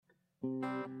Busy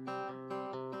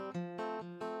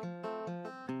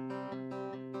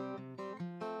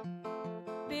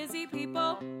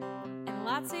people and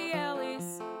lots of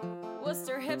yellies,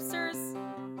 Worcester hipsters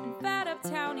and fed up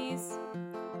townies.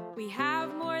 We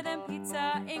have more than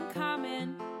pizza in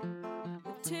common,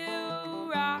 with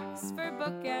two rocks for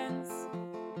bookends.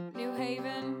 New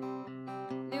Haven,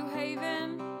 New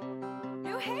Haven,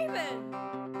 New Haven,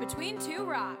 between two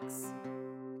rocks.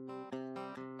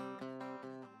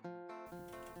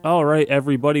 All right,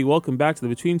 everybody, welcome back to the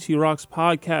Between Two Rocks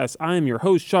podcast. I am your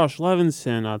host, Josh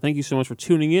Levinson. Thank you so much for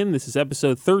tuning in. This is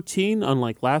episode 13,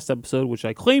 unlike last episode, which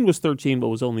I claimed was 13, but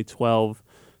was only 12.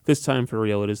 This time, for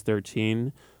real, it is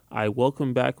 13. I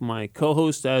welcome back my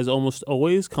co-host, as almost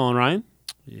always, Colin Ryan.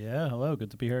 Yeah, hello. Good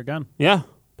to be here again. Yeah,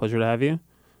 pleasure to have you.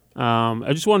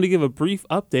 I just wanted to give a brief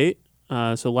update.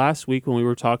 So last week when we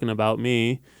were talking about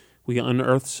me, we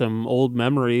unearthed some old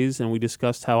memories, and we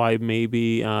discussed how I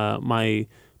maybe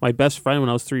my best friend when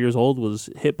I was 3 years old was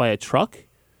hit by a truck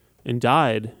and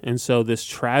died. And so this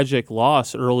tragic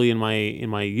loss early in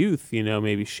my youth,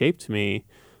 maybe shaped me.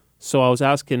 So I was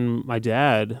asking my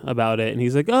dad about it, and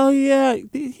he's like, "Oh yeah,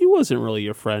 he wasn't really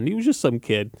your friend. He was just some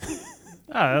kid."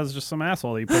 That was just some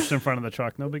asshole he pushed in front of the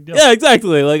truck. No big deal. Yeah,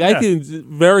 exactly. I can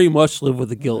very much live with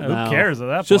the guilt now. Who cares at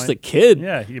that point? Just a kid.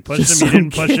 Yeah, you pushed him, you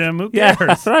didn't push him. Who cares? Yeah,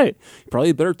 that's right. Probably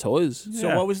had better toys.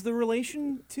 So what was the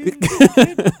relation to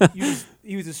the kid?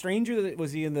 He was a stranger?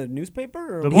 Was he in the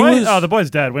newspaper? Or The boy? The boy's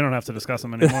dead. We don't have to discuss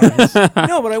him anymore.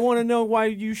 No, but I want to know why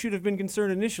you should have been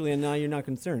concerned initially, and now you're not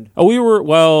concerned. Oh, we were,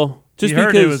 just he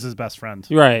heard because it was his best friend.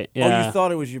 Right, yeah. Oh, you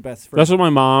thought it was your best friend. That's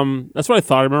what I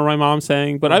thought I remember my mom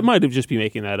saying, but I might have just be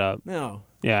making that up. No.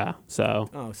 Yeah, so.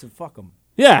 Oh, so fuck him.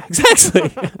 Yeah,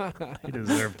 exactly. He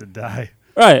deserved to die.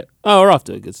 Right. Oh, we're off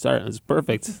to a good start. That's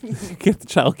perfect. Get the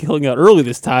child killing out early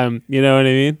this time. You know what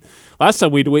I mean? Last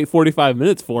time we had to wait 45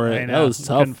 minutes for it. I know. That was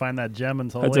tough. Couldn't find that gem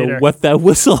until had later. to wet that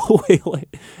whistle away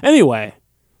late. Anyway,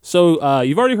 so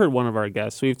you've already heard one of our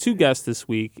guests. We have two guests this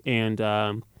week. And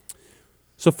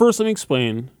so first, let me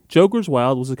explain. Joker's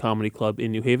Wild was a comedy club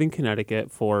in New Haven, Connecticut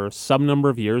for some number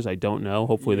of years. I don't know.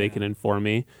 Hopefully they can inform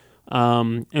me.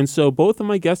 And so both of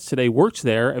my guests today worked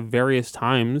there at various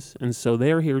times. And so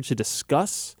they are here to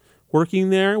discuss working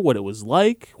there, what it was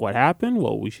like, what happened,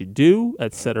 what we should do,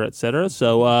 et cetera, et cetera.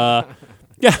 So,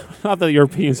 yeah, not that your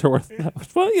opinions are worth that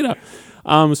much,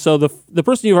 but, so the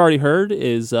person you've already heard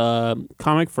is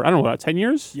comic for, I don't know, about 10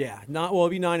 years? Yeah. It'll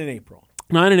be 9 in April.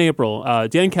 9 in April.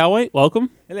 Dan Calway, welcome.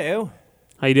 Hello.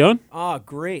 How you doing?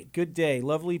 Great. Good day.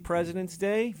 Lovely President's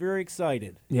Day. Very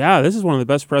excited. Yeah, this is one of the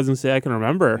best President's Day I can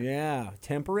remember. Yeah.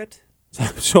 Temperate.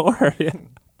 Sure, yeah.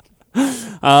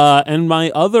 And my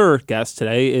other guest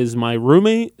today is my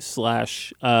roommate /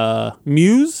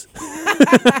 muse.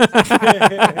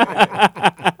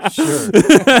 Sure.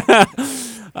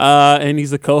 And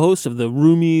he's the co-host of the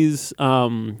Roomies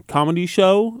comedy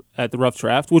show at the Rough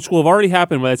Draft, which will have already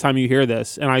happened by the time you hear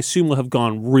this, and I assume will have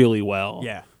gone really well.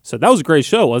 Yeah. So that was a great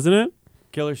show, wasn't it?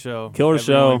 Killer show. Killer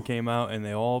Everyone show. came out and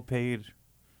they all paid.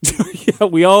 Yeah,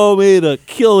 we all made a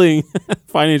killing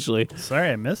financially.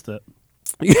 Sorry, I missed it.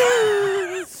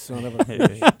 Son of a...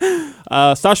 Hey,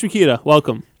 Stash Mikita,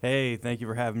 welcome. hey, thank you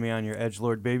for having me on your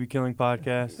Edgelord Baby Killing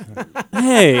podcast.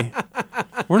 Hey,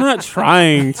 we're not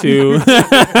trying to.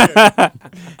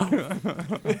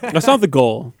 That's not the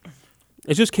goal.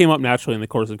 It just came up naturally in the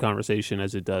course of conversation,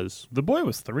 as it does. The boy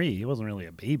was 3. He wasn't really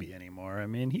a baby anymore. I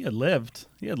mean, he had lived.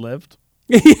 Yeah,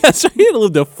 so he had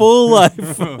lived a full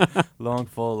life. Long,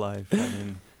 full life. I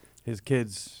mean, his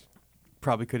kids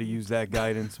probably could have used that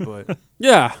guidance, but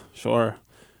Yeah, sure.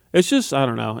 It's just, I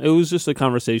don't know. It was just a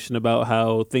conversation about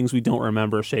how things we don't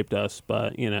remember shaped us,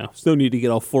 but, there's no need to get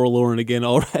all forlorn again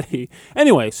already.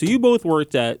 Anyway, so you both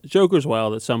worked at Joker's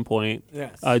Wild at some point.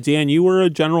 Yes. Dan, you were a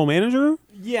general manager?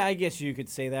 Yeah, I guess you could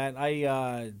say that.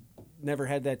 I never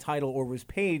had that title or was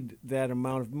paid that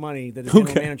amount of money that a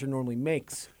general manager normally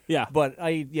makes. Yeah. But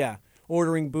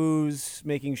ordering booze,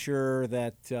 making sure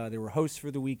that there were hosts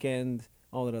for the weekend,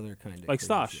 all that other kind of Like crazy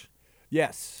Stash. shit.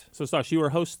 Yes. So, Stash, you were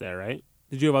a host there, right?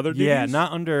 Did you have other duties? yeah,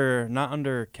 not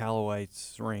under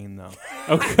Callowite's reign though.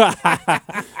 Okay.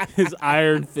 His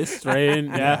iron fist reign.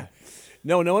 Yeah.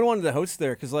 No one wanted to host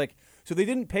there because, so they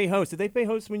didn't pay hosts. Did they pay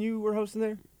hosts when you were hosting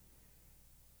there?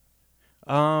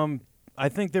 I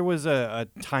think there was a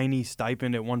tiny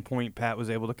stipend at one point. Pat was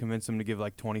able to convince him to give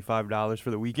like $25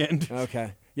 for the weekend.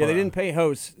 Okay. Yeah, they didn't pay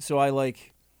hosts, so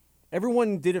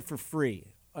everyone did it for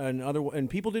free, and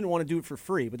people didn't want to do it for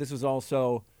free. But this was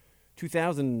also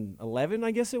 2011,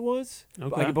 I guess it was.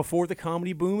 Okay. Like before the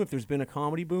comedy boom, if there's been a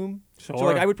comedy boom. Sure. So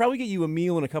I would probably get you a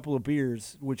meal and a couple of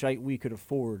beers, which we could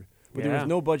afford. But there was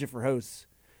no budget for hosts.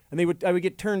 and I would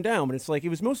get turned down, but it's like it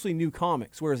was mostly new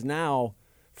comics. Whereas now,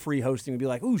 free hosting would be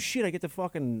like, oh shit, I get to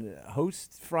fucking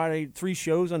host Friday 3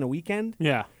 shows on the weekend.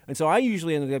 Yeah. And so I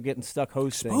usually ended up getting stuck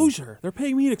hosting. Exposure. They're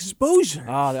paying me an exposure.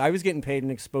 I was getting paid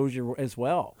an exposure as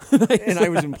well, and I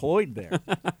was employed there.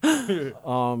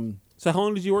 So how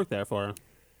long did you work there for?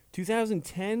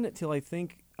 2010 till I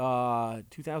think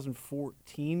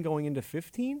 2014, going into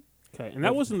 15. Okay, and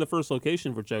that wasn't the first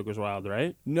location for Joker's Wild,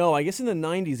 right? No, I guess in the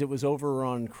 90s it was over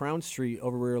on Crown Street,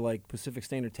 over where like Pacific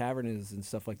Standard Tavern is and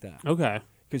stuff like that. Okay.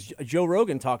 Because Joe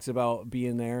Rogan talks about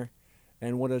being there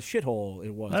and what a shithole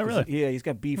it was. Oh, really? Yeah, he's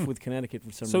got beef with Connecticut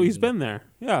for some reason. So he's been there.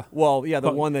 Yeah. Well, yeah,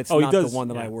 the Oh, one that's he not does, the one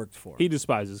that yeah. I worked for. He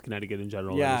despises Connecticut in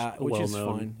general. Yeah, That which is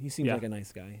well-known. fine. He seems Yeah. like a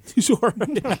nice guy. Sure.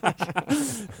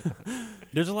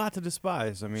 There's a lot to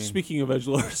despise. I mean, Speaking of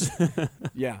edgelords.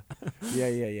 Yeah.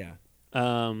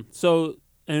 So,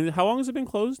 and how long has it been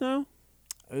closed now?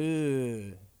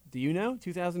 Do you know?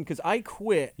 2000? Because I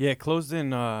quit. yeah, it closed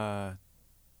in the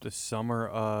summer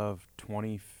of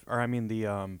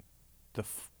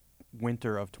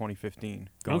winter of 2015.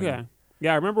 going Okay.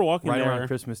 Yeah, I remember walking Right there. around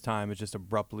Christmas time, it just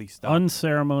abruptly stopped.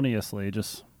 Unceremoniously,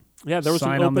 just Yeah, there was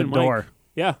sign an on the open mic. door.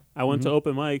 Yeah, I went to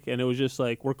open mic, and it was just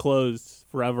like, we're closed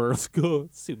forever. Let's go.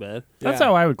 It's too bad. That's Yeah.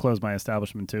 how I would close my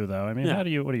establishment too, though. I mean, Yeah. what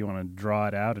do you want to draw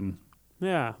it out and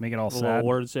Yeah. make it all A little sad?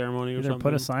 award ceremony or Either something.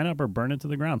 put a sign up or burn it to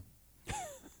the ground.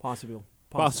 Possible.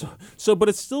 So, but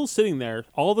it's still sitting there.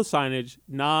 All the signage,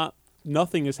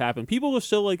 nothing has happened. People are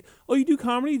still like, "Oh, you do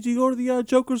comedy? Do you go to the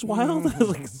Joker's Wild?"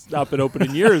 Like, it's not been open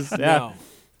in years. Yeah, No.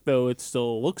 though it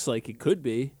still looks like it could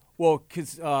be. Well,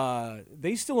 because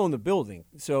they still own the building.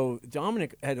 So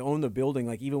Dominic had owned the building,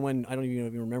 like even when, I don't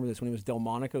even remember this, when it was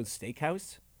Delmonico's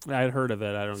Steakhouse. I had heard of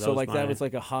it. I don't know. So like that was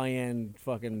like a high-end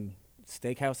fucking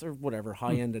steakhouse or whatever,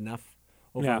 high-end enough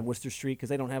over Yeah. on Worcester Street, because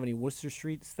they don't have any Worcester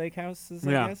Street steakhouses,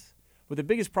 Yeah. I guess. But the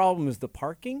biggest problem is the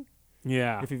parking,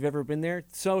 Yeah. if you've ever been there.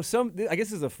 So I guess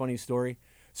this is a funny story.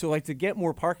 So like to get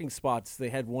more parking spots, they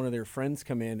had one of their friends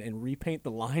come in and repaint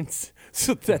the lines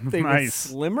so that they were Nice.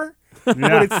 slimmer. Yeah.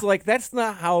 But it's like, that's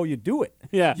not how you do it.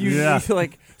 Yeah. You Yeah.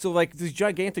 like these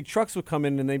gigantic trucks would come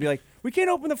in and they'd be like, we can't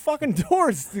open the fucking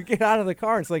doors to get out of the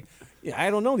car. It's like, yeah, I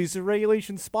don't know. These are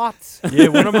regulation spots. Yeah,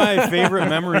 one of my favorite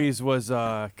memories was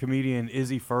comedian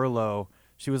Izzy Furlow.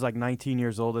 She was like 19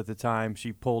 years old at the time.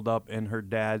 She pulled up in her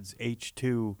dad's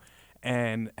H2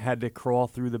 and had to crawl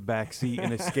through the back seat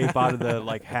and escape out of the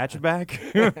like hatchback.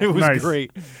 It was Nice.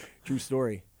 great. True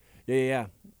story. Yeah.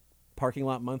 Parking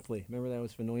Lot Monthly. Remember that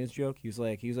was Fenoya's joke? He was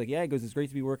like, yeah, he goes, it's great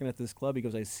to be working at this club. He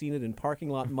goes, I've seen it in Parking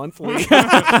Lot Monthly.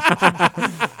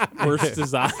 Worst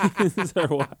designs or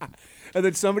what? And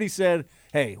then somebody said,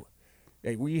 hey,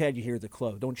 we had you here at the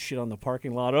club. Don't shit on the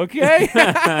parking lot, okay?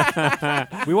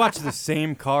 We watched the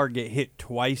same car get hit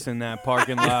twice in that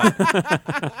parking lot.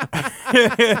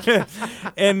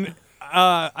 And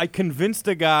I convinced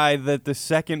a guy that the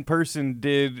second person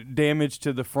did damage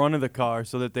to the front of the car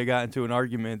so that they got into an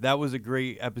argument. That was a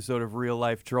great episode of real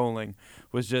life trolling.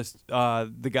 Was just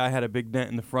the guy had a big dent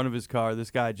in the front of his car. This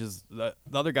guy the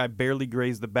other guy barely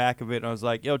grazed the back of it. And I was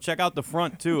like, yo, check out the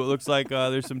front too. It looks like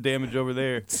there's some damage over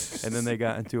there. And then they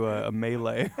got into a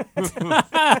melee.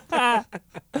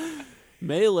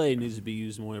 Melee needs to be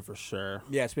used more for sure.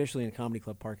 Yeah, especially in comedy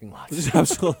club parking lots.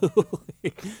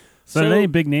 Absolutely. So did any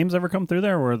big names ever come through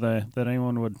there, or that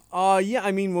anyone would? Yeah,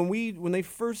 I mean, when they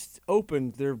first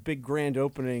opened their big grand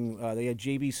opening, they had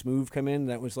JB Smoove come in.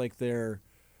 That was like their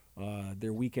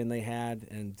weekend they had.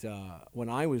 And when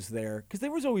I was there, because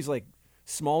there was always like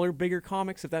smaller, bigger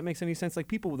comics, if that makes any sense, like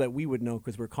people that we would know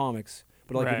because we're comics.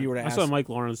 But like Right. if you were to I ask, saw Mike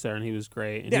Lawrence there, and he was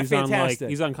great. And Yeah, he's fantastic.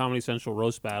 he's on Comedy Central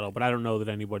Roast Battle, but I don't know that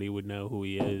anybody would know who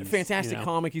he is. fantastic you know?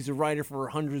 comic. He's a writer for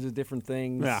hundreds of different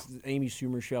things. Yeah. Amy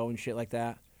Schumer show and shit like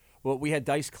that. Well, we had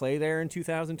Dice Clay there in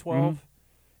 2012, Mm-hmm.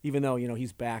 even though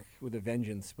he's back with a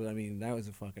vengeance. But I mean, that was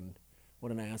a fucking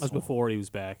what an asshole. That was before he was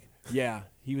back. Yeah,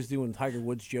 he was doing Tiger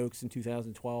Woods jokes in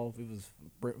 2012. It was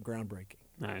groundbreaking.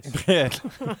 Nice. Yeah.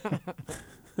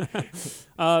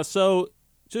 So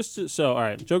all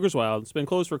right, Joker's Wild. It's been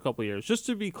closed for a couple of years. Just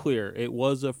to be clear, it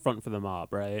was a front for the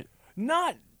mob, right?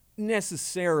 Not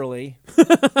necessarily.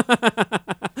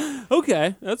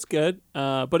 Okay, that's good.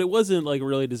 But it wasn't like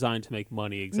really designed to make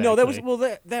money. Exactly. No,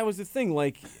 that was the thing.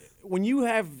 Like when you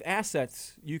have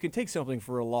assets, you can take something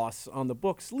for a loss on the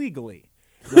books legally.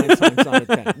 9 times out of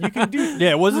 10, you can do.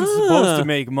 Yeah, it wasn't supposed to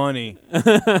make money.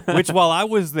 Which, while I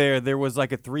was there was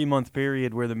like a 3-month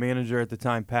period where the manager at the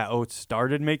time, Pat Oates,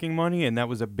 started making money, and that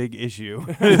was a big issue.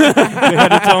 They had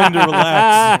to tell him to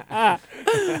relax.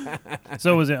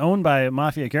 So was it owned by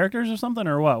mafia characters or something,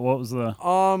 or what? What was the?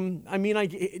 I mean,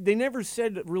 they never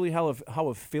said really how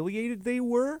affiliated they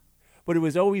were, but it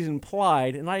was always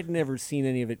implied, and I'd never seen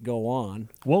any of it go on.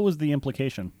 What was the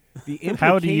implication? The implication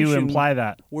How do you imply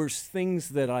that? were things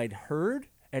that I'd heard,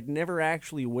 had never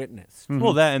actually witnessed.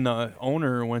 Well, that and the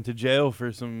owner went to jail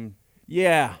for some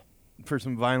Yeah.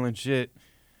 violent shit.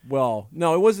 Well,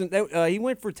 no, it wasn't. He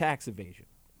went for tax evasion.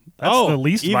 That's Oh, the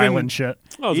least even- violent shit.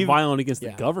 Oh, it was Even- violent against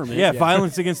Yeah. the government. Yeah,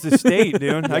 violence against the state,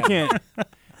 dude. I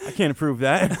can't approve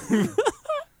that.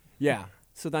 Yeah.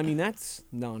 So I mean, that's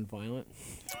nonviolent.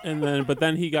 But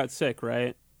then he got sick,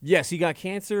 right? Yes, he got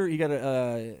cancer. He got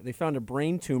they found a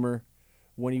brain tumor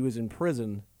when he was in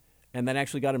prison, and that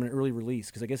actually got him an early release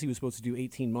because I guess he was supposed to do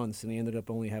 18 months, and he ended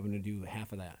up only having to do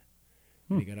half of that.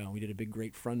 He got out. We did a big,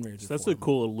 great fundraiser. So that's for a him.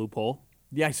 cool little loophole.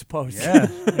 Yeah, I suppose. Yeah.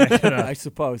 I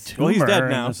suppose. Well, he's dead Tumor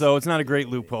now, and- so it's not a great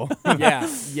loophole.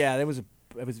 yeah, that was.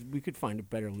 We could find a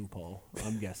better loophole.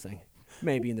 I'm guessing.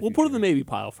 Maybe in the We'll future. put it in the maybe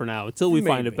pile for now until we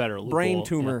find a Maybe. better loophole. Brain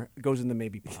tumor goes in the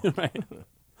maybe pile. Right.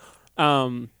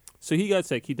 So he got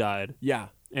sick. He died. Yeah.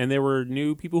 And there were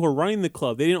new people who were running the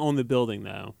club. They didn't own the building,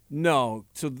 though. No.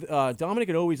 So Dominic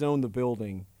had always owned the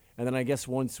building, and then I guess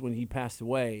once when he passed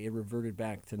away, it reverted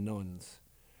back to Nuns.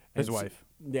 His And so- wife.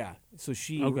 Yeah. So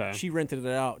she rented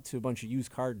it out to a bunch of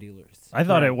used car dealers. I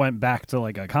thought it went back to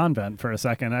like a convent for a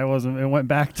second. It went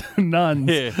back to nuns.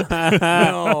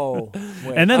 No. Wait.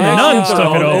 And then the nuns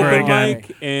took it over open again.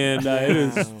 mic, and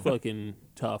it was fucking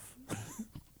tough.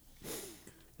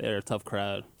 They're a tough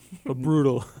crowd, but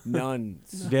brutal.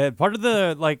 Nuns. Yeah, part of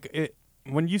the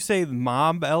when you say the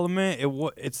mob element,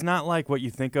 it's not like what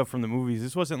you think of from the movies.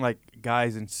 This wasn't like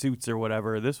guys in suits or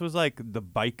whatever. This was like the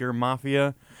biker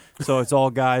mafia. So it's all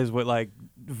guys with like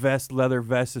leather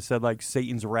vests that said like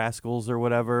Satan's Rascals or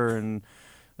whatever, and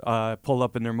pull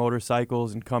up in their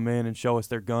motorcycles and come in and show us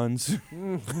their guns.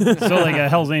 So like a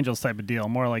Hell's Angels type of deal,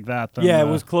 more like that. Than, Yeah, it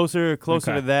was closer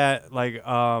okay. to that. Like,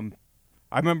 I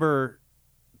remember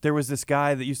there was this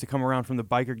guy that used to come around from the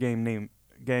biker gang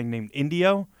named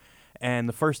Indio, and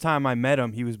the first time I met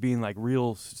him, he was being like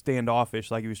real standoffish,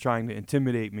 like he was trying to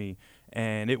intimidate me,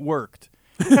 and it worked.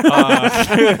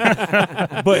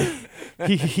 But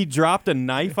he dropped a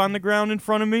knife on the ground in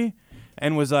front of me,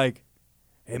 and was like,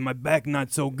 "Hey, my back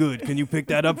not so good. Can you pick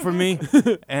that up for me?"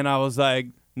 And I was like,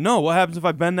 "No, what happens if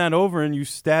I bend that over and you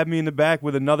stab me in the back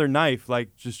with another knife?"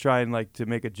 Like, just trying like to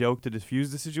make a joke to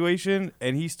diffuse the situation.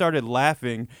 And he started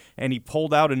laughing, and he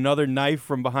pulled out another knife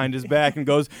from behind his back and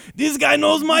goes, "This guy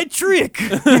knows my trick."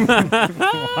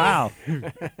 Wow.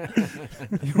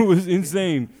 It was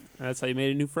insane. That's how you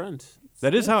made a new friend.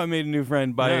 That is how I made a new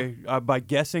friend, by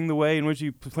guessing the way in which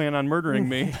you plan on murdering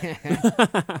me.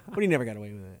 But he never got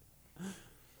away with it.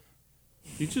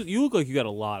 You look like you got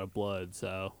a lot of blood,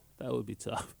 so that would be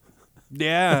tough.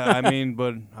 Yeah, I mean,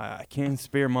 but I can't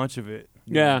spare much of it.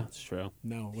 Yeah, that's true.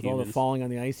 No, with all the Humans. falling on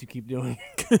the ice you keep doing.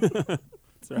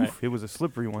 That's right. It was a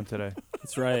slippery one today.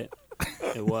 That's right.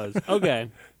 It was. Okay.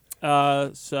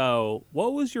 So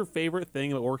what was your favorite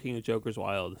thing about working at Joker's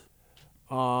Wild?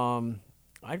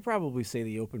 I'd probably say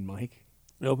the open mic.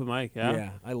 The open mic, yeah? Yeah,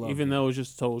 I love Even it. though it was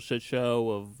just a total shit show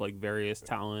of like various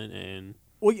talent and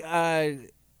Well, I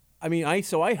mean, I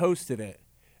hosted it,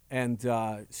 and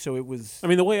so it was. I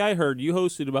mean, the way I heard, you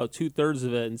hosted about 2/3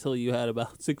 of it until you had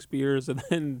about 6 beers, and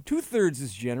then 2/3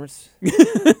 is generous.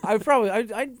 I'd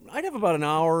have about an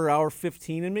hour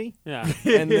 15 in me, yeah,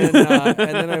 and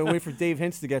then I would wait for Dave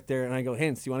Hintz to get there, and I go,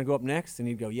 "Hintz, you want to go up next?" And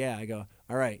he'd go, "Yeah." I go,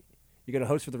 "All right, you got to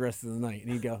host for the rest of the night,"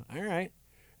 and he'd go, "All right."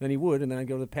 Then he would, and then I'd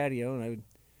go to the patio, and I would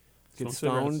get Smoke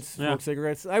stoned, cigarettes. smoke Yeah.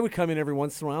 cigarettes. I would come in every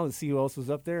once in a while and see who else was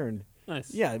up there, and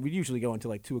nice. yeah, we'd usually go until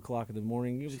like 2:00 in the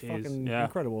morning. It was Jeez, fucking yeah.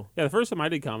 incredible. Yeah, the first time I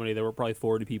did comedy, there were probably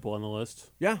 40 people on the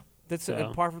list. Yeah, that's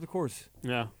So- par for the course.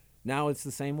 Yeah. Now it's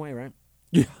the same way, right?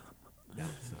 Yeah. No,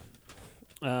 it's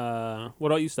not. What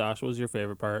about you, Stash? What was your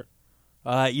favorite part?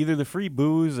 Either the free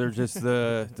booze or just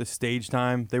the stage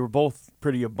time. They were both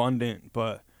pretty abundant,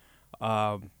 but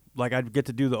like I'd get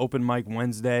to do the open mic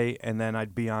Wednesday, and then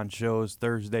I'd be on shows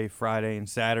Thursday, Friday, and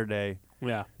Saturday,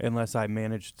 Yeah. unless I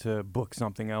managed to book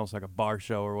something else like a bar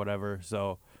show or whatever.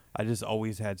 So I just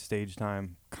always had stage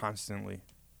time constantly.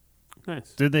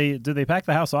 Nice. Did they pack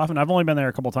the house often? I've only been there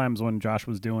a couple times when Josh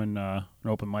was doing an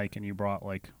open mic and you brought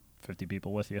like 50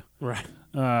 people with you. Right.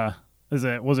 Was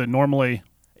it normally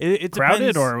It crowded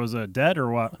depends, or was it dead or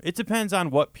what? it depends on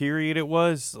what period it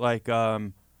was.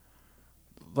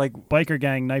 Like Biker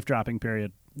gang knife dropping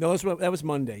period. No, that was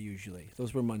Monday usually.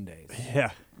 Those were Mondays.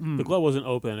 yeah. The club wasn't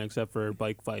open except for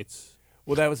bike fights.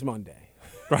 Well, that was Monday.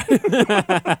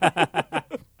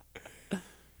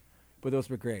 But those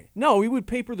were great. No, we would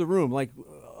paper the room. Like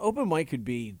open mic could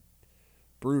be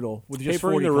brutal with just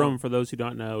Papering 40 the room, comp. for those who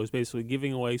don't know, is basically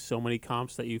giving away so many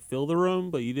comps that you fill the room,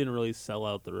 but you didn't really sell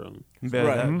out the room. Yeah,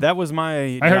 Right. that was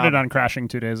my I heard job. it on Crashing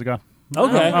 2 days ago.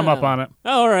 Okay. I'm up on it.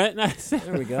 Oh, all right, nice.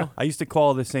 There we go. I used to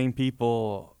call the same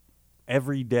people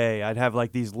every day. I'd have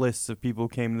like these lists of people who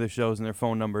came to the shows and their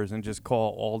phone numbers and just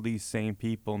call all these same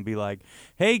people and be like,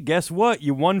 hey, guess what?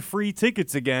 You won free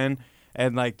tickets again.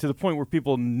 And like to the point where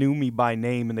people knew me by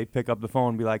name and they'd pick up the phone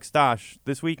and be like, Stosh,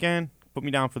 this weekend, put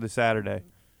me down for the Saturday.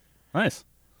 Nice.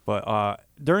 But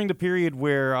during the period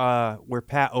where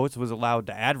Pat Oates was allowed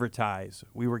to advertise,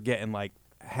 we were getting like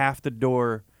half the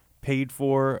door paid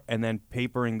for and then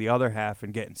papering the other half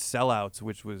and getting sellouts,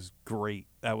 which was great.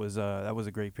 That was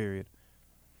a great period.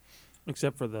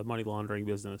 Except for the money laundering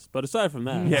business. But aside from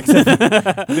that, Yeah,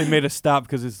 except they made us stop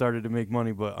because it started to make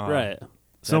money. But right.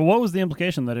 So what was the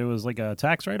implication? That it was like a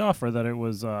tax write-off, or that it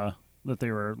was that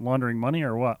they were laundering money,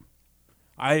 or what?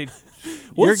 What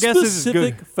your guess is as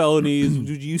specific good. felonies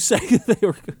would you say that they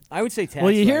were? I would say tax. Well,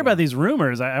 you hear write-off. about these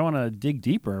rumors. I want to dig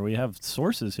deeper. We have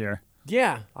sources here.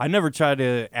 Yeah. I never tried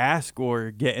to ask or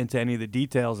get into any of the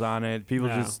details on it. People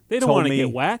No. just They don't told want to me,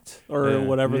 get whacked or Yeah.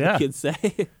 whatever Yeah. the kids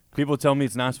say. People tell me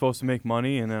it's not supposed to make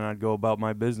money, and then I'd go about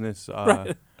my business.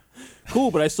 Right. Cool,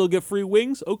 but I still get free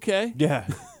wings? Okay. Yeah,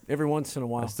 Every once in a I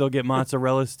while. still get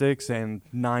mozzarella sticks and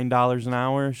 $9 an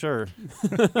hour. Sure.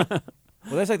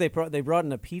 Well, that's like they brought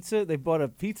in a pizza. They bought a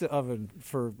pizza oven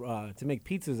for to make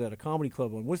pizzas at a comedy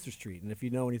club on Worcester Street. And if you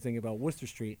know anything about Worcester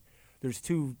Street, there's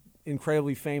two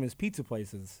incredibly famous pizza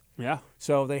places. Yeah.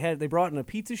 So they brought in a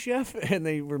pizza chef and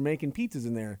they were making pizzas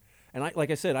in there. And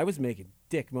like I said, I was making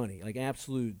dick money, like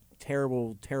absolute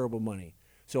terrible money.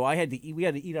 So we had to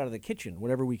eat out of the kitchen,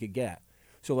 whatever we could get.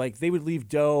 So like they would leave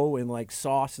dough and like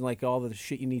sauce and like all the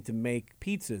shit you need to make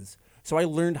pizzas. So I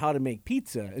learned how to make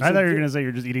pizza. And I so thought you were going to say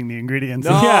you're just eating the ingredients.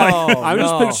 No, I'm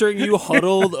just no. picturing you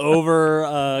huddled over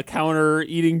a counter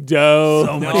eating dough.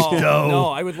 So much dough. No,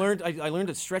 I learned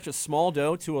to stretch a small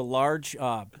dough to a large,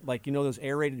 like those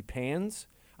aerated pans.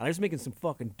 And I was making some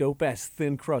fucking dope ass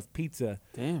thin crust pizza.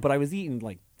 Damn. But I was eating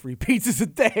like 3 pizzas a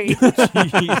day.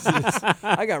 Jesus,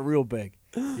 I got real big.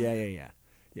 Yeah.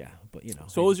 But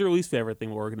So what was your least favorite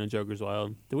thing working in Joker's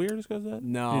Wild? Did we ever discuss that?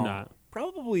 No. Did not.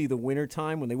 Probably the winter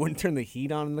time when they wouldn't turn the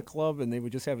heat on in the club and they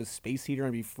would just have a space heater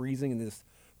and be freezing in this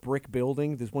brick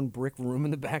building. There's one brick room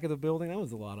in the back of the building. That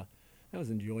was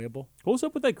enjoyable. What was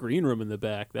up with that green room in the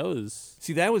back? That was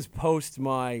See, that was post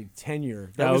my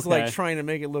tenure. That Oh, was like okay. trying to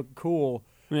make it look cool,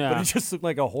 but yeah. it just looked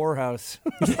like a whorehouse.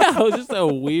 Yeah, it was just a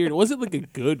weird. It wasn't like a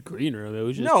good green room. It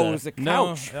was just No, it was a No,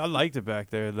 couch. I liked it back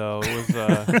there though. It was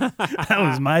That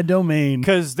was my domain.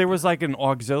 because there was like an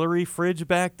auxiliary fridge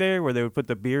back there where they would put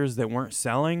the beers that weren't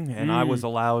selling, and I was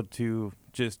allowed to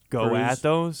just go Cruise. at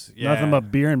those. Yeah. Nothing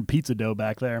but beer and pizza dough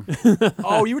back there.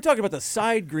 Oh, you were talking about the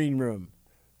side green room.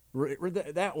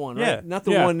 That one, right? Yeah. Not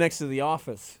the Yeah. one next to the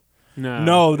office.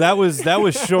 No, that was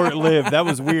short lived. That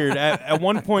was weird. At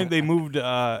one point, they moved.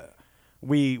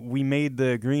 We made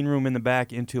the green room in the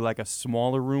back into like a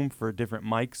smaller room for different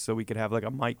mics, so we could have like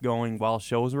a mic going while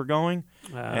shows were going,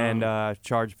 and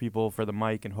charge people for the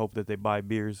mic and hope that they buy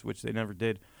beers, which they never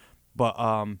did. But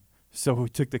so we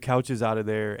took the couches out of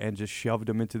there and just shoved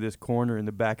them into this corner in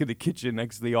the back of the kitchen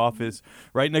next to the office,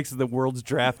 right next to the world's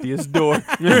draftiest door.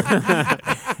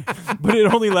 But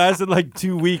it only lasted like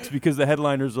 2 weeks because the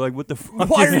headliners were like, "What the fuck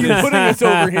Why is are you this?" putting us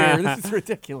over here? This is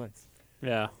ridiculous.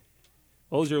 Yeah.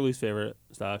 What was your least favorite,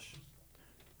 Stash?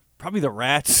 Probably the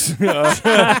rats.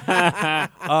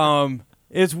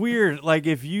 It's weird. Like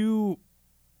if you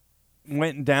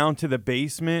went down to the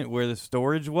basement where the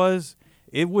storage was,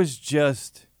 it was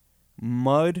just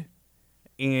mud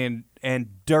and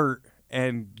dirt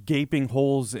and gaping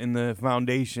holes in the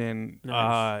foundation.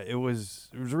 Nice. It was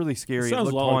really scary. Sounds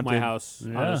it a looked lot like haunted. my house,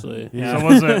 Yeah. honestly. Yeah.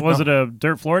 So was it a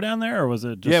dirt floor down there, or was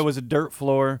it just... Yeah, it was a dirt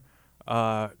floor,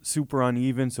 super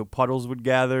uneven, so puddles would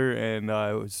gather, and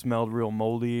it smelled real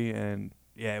moldy, and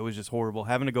yeah, it was just horrible.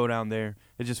 Having to go down there,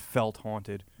 it just felt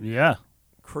haunted. Yeah.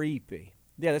 Creepy.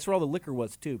 Yeah, that's where all the liquor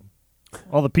was too.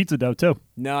 All the pizza dough, too.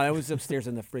 No, that was upstairs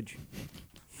in the fridge.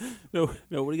 No,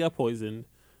 nobody got poisoned.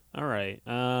 All right.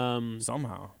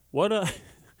 Somehow. What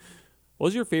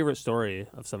was your favorite story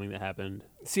of something that happened?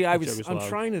 See, Joker's I'm Wild.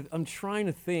 trying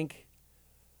to think.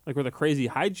 Like were there crazy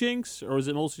hijinks, or was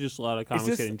it mostly just a lot of comics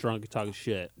this- getting drunk and talking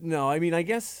shit? No, I mean, I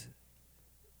guess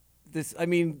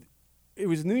it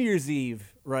was New Year's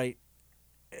Eve, right?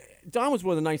 Don was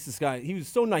one of the nicest guys. He was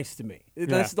so nice to me.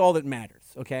 That's all that matters,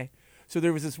 okay? So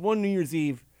there was this one New Year's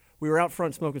Eve. We were out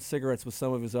front smoking cigarettes with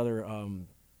some of his other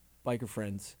biker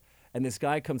friends. and this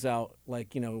guy comes out like,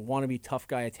 wannabe tough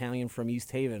guy Italian from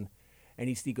East Haven, and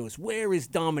he goes, "Where is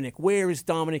Dominic? Where is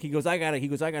Dominic?" He goes, I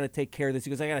gotta take care of this. He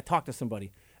goes, "I gotta talk to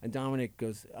somebody." And Dominic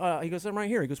goes, "I'm right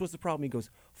here." He goes, "What's the problem?" He goes,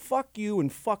 "Fuck you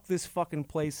and fuck this fucking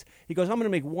place." He goes, "I'm gonna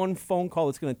make one phone call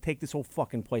that's gonna take this whole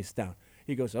fucking place down."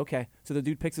 He goes, "Okay." So the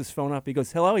dude picks his phone up. He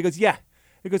goes, "Hello?" He goes, "Yeah."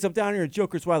 He goes, "I'm down here at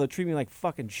Joker's Wild. They treat me like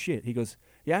fucking shit." He goes,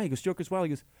 "Yeah." He goes, "Joker's Wild." He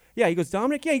goes, "Yeah." He goes,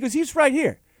 "Dominic?" "Yeah." He goes, "He's right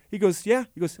here." He goes, "Yeah."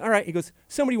 He goes, "All right." He goes,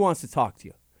 "Somebody wants to talk to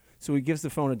you." So he gives the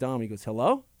phone to Dom. He goes,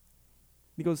 "Hello?"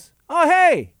 He goes, "Oh,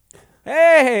 hey.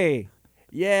 Hey.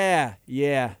 Yeah.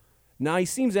 Nah, he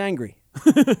seems angry.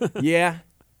 Yeah.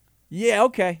 Yeah,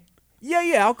 okay.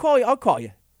 Yeah, I'll call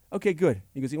you. Okay, good."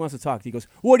 He goes, "He wants to talk to you." He goes,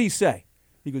 "What do you say?"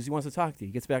 He goes, "He wants to talk to you."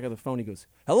 He gets back on the phone. He goes,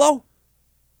 "Hello?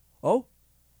 Oh,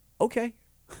 okay.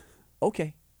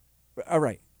 Okay. All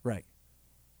right.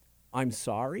 I'm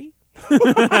sorry."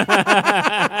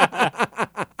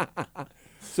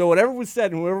 So whatever was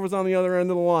said and whoever was on the other end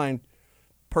of the line,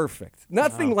 perfect.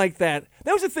 Nothing like that.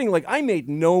 That was the thing. Like, I made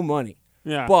no money.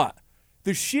 Yeah. But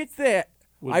the shit that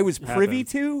I was privy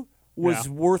happen. to was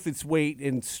Yeah. worth its weight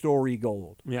in story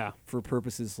gold Yeah. for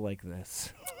purposes like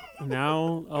this.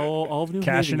 Now all of New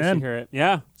Cashing Haven, you in. should hear it.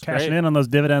 Yeah. it's Cashing great. in on those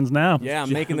dividends now. Yeah,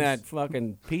 I'm making that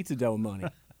fucking pizza dough money.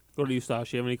 What do you,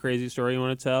 Stash? You have any crazy story you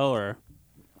want to tell, or?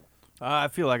 I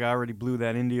feel like I already blew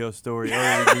that Indio story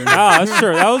early, dude. Oh, that's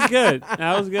true. That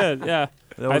was good. Yeah.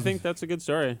 That I was- think that's a good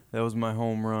story. That was my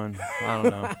home run. I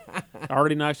don't know.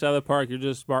 Already knocked you out of the park. You're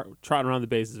just trotting around the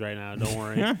bases right now. Don't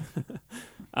worry.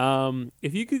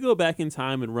 If you could go back in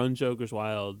time and run Joker's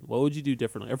Wild, what would you do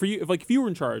differently? If you were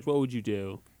in charge, what would you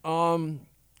do? I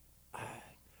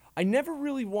never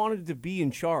really wanted to be in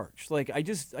charge. Like, I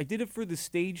did it for the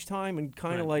stage time and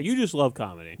kind of like. You just love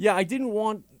comedy. Yeah, I didn't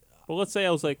want. Well, let's say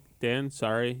I was like, Dan,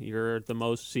 sorry, you're the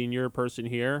most senior person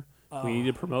here. We need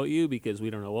to promote you because we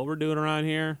don't know what we're doing around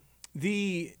here.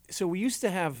 So we used to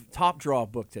have Top Draw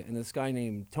booked it, and this guy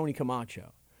named Tony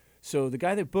Camacho. So the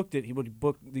guy that booked it, he would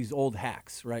book these old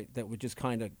hacks, right? That would just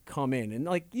kind of come in, and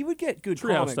like you would get good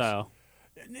Treehouse comics. style.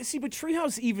 See, but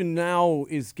Treehouse even now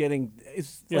is getting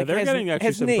Yeah, they're getting actually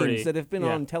has some names pretty- that have been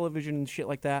yeah. on television and shit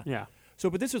like that. Yeah. So,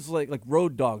 but this was like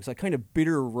road dogs, like kind of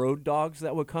bitter road dogs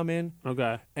that would come in,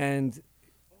 Okay. and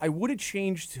I would have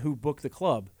changed who booked the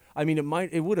club. I mean,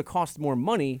 it would have cost more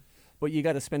money, but you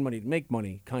got to spend money to make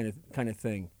money, kind of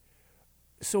thing.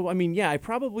 So, I mean, yeah, I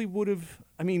probably would have.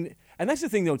 I mean, and that's the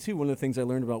thing though too. One of the things I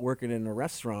learned about working in a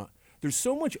restaurant, there's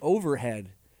so much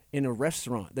overhead in a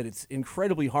restaurant that it's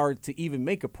incredibly hard to even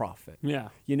make a profit. Yeah.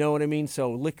 You know what I mean?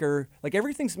 So liquor, like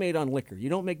everything's made on liquor. You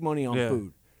don't make money on Yeah.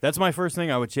 food. That's my first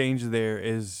thing I would change there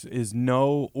is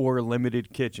no or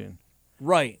limited kitchen.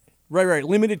 Right.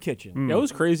 Limited kitchen. Yeah, it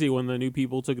was crazy when the new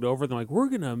people took it over. They're like, we're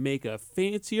going to make a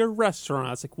fancier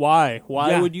restaurant. It's like, why? Why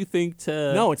Yeah. would you think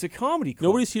to... No, it's a comedy club.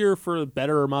 Nobody's here for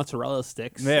better mozzarella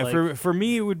sticks. Yeah, Like, for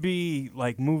me it would be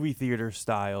like movie theater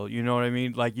style. You know what I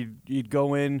mean? Like you'd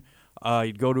go in,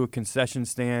 you'd go to a concession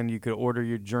stand, you could order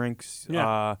your drinks,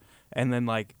 Yeah. and then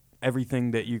like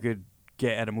everything that you could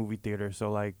get at a movie theater. So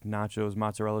like nachos,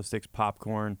 mozzarella sticks,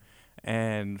 popcorn,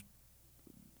 and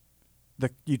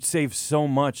you'd save so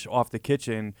much off the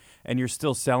kitchen, and you're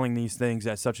still selling these things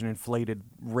at such an inflated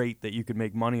rate that you could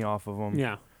make money off of them.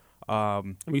 Yeah.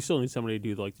 And we still need somebody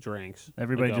to do like the drinks.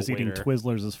 Everybody like a just eating waiter.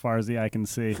 Twizzlers as far as the eye can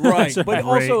see. Right, but Great.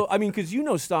 also, I mean, because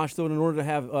Stosh, though, in order to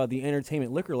have the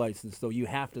entertainment liquor license, though, you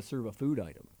have to serve a food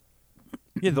item.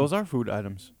 Yeah, those are food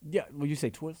items. Yeah, will you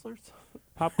say Twizzlers?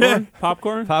 Popcorn?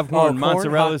 Popcorn, corn,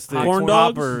 mozzarella hot sticks, corn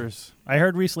dogs? poppers. I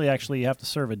heard recently actually you have to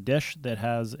serve a dish that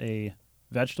has a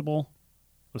vegetable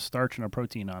with starch and a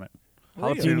protein on it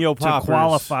Jalapeno to poppers.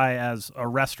 qualify as a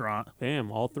restaurant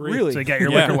Damn, all three. Really? to get your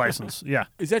Yeah. liquor license. Yeah.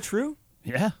 Is that true?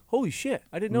 Yeah. Holy shit!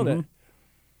 I didn't know that. Mm-hmm.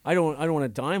 I don't want to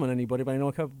dime on anybody, but I know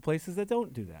a couple places that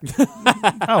don't do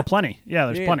that. Oh, plenty. Yeah,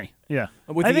 there's Yeah. plenty. Yeah.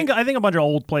 With I the- think a bunch of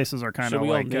old places are kind Should of we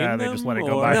all like name they just let it them,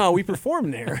 go or- by. No, we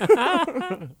performed there.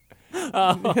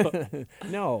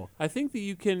 No. I think that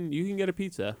you can get a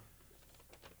pizza.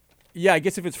 Yeah, I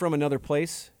guess if it's from another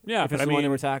place. Yeah, If but it's I the one mean- that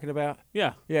we're talking about.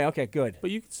 Yeah, Yeah. Okay. Good.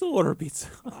 but you can still order a pizza.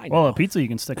 I know. Well, a pizza you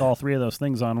can stick all three of those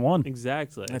things on one.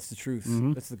 Exactly. That's the truth.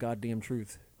 Mm-hmm. That's the goddamn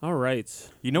truth. All right.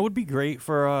 You know what would be great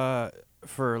for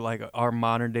like our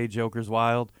modern day Joker's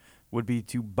Wild would be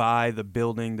to buy the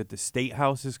building that the State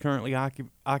House is currently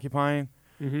occupying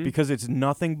Mm-hmm. because it's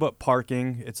nothing but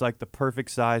parking. It's like the perfect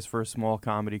size for a small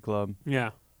comedy club. Yeah.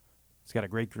 It's got a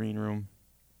great green room.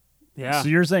 Yeah. So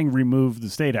you're saying remove the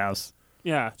State House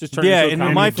Yeah, just turn Yeah, into a in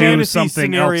comedy my do club. fantasy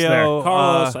something else there. scenario,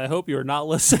 Carlos, I hope you're not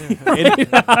listening.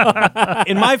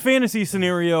 in my fantasy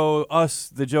scenario, us,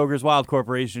 the Jokers Wild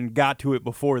Corporation, got to it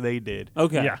before they did.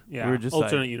 Okay, Yeah. yeah. We were just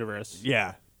alternate like- universe.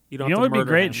 Yeah. You don't You know have what to would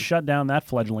be murder great? him. Shut down that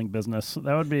fledgling business.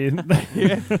 That would be.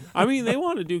 I mean, they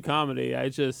want to do comedy. I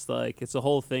just like it's a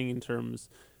whole thing in terms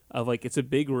of like it's a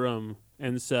big room,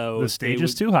 and so The if they stage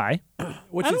is would- too high.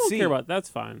 What's I it don't seat? care about that's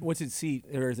fine. What's it seat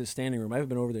or is it standing room? I haven't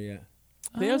been over there yet.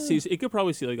 They have seats. It could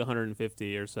probably see like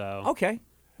 150 or so. Okay.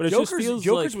 But it Jokers, just feels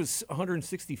Jokers like. was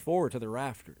 164 to the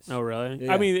rafters. Oh really?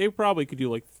 Yeah. I mean, they probably could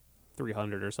do like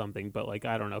 300 or something, but like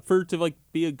I don't know. For to like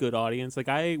be a good audience, like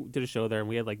I did a show there and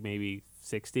we had like maybe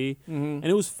 60, and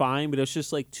it was fine, but it was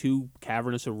just like too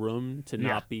cavernous a room to Yeah.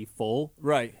 not be full.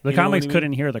 Right. The You know what comics I mean?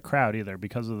 couldn't hear the crowd either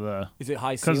because of the Is it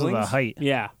high ceilings? height.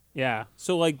 Yeah, yeah.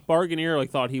 So like Bargainier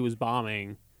like thought he was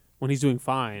bombing when he's doing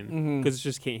fine Mm-hmm. because it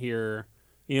just can't hear.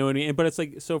 You know what I mean? But it's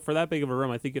like so for that big of a room,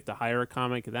 I think you have to hire a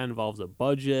comic. That involves a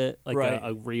budget, like Right.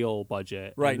 a real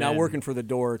budget. Right. and Not then- working for the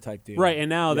door type deal. Right, and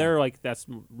now Yeah. they're like that's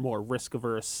more risk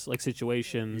averse like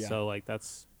situation. Yeah. So like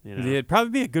that's you know. Yeah, it'd probably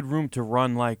be a good room to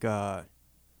run like a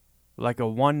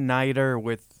one nighter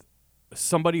with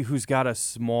somebody who's got a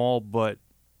small but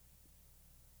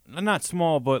not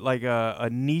small but like a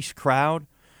niche crowd,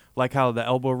 like how the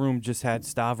Elbow Room just had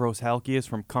Stavros Halkias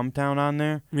from Cumtown on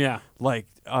there. Yeah. Like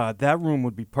that room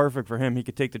would be perfect for him. He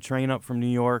could take the train up from New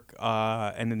York,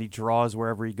 and then he draws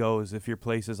wherever he goes. If your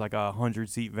place is like a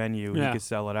 100-seat venue, Yeah. he could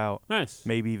sell it out. Nice.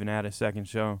 Maybe even add a second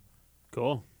show.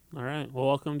 Cool. All right. Well,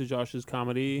 welcome to Josh's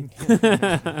comedy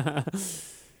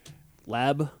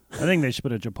lab. I think they should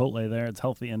put a Chipotle there. It's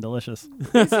healthy and delicious.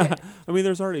 I mean,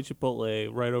 there's already Chipotle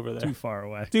right over there. Too far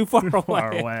away. Too far away.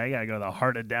 Far away. I gotta go to the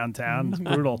heart of downtown. It's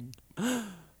brutal.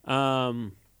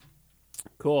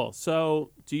 Cool.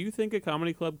 So, do you think a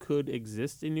comedy club could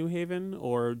exist in New Haven,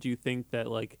 or do you think that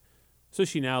like,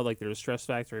 especially now, like there's Stress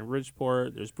Factory in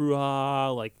Bridgeport, there's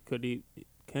Brouhaha, like could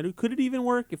it even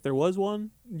work if there was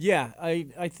one? Yeah,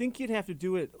 I think you'd have to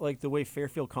do it like the way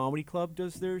Fairfield Comedy Club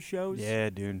does their shows. Yeah,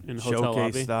 dude. In hotel Showcase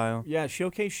lobby? style. Yeah,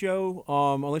 showcase show.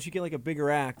 Unless you get like a bigger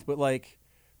act, but like,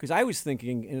 because I was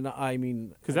thinking, and I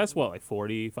mean, Because that's what like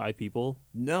 45 people.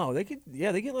 no, they could.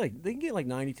 Yeah, they can get like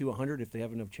 90 to 100 if they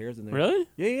have enough chairs in there. Really?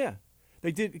 Yeah, yeah.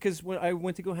 They did because when I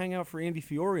went to go hang out for Andy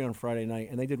Fiore on Friday night,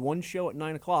 and they did one show at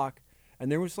 9 o'clock,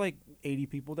 and there was like 80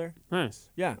 people there. Nice.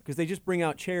 Yeah, because they just bring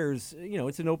out chairs. You know,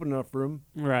 it's an open enough room.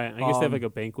 Right. I guess they have Um, like a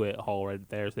banquet hall right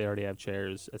there, so they already have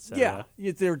chairs, etc.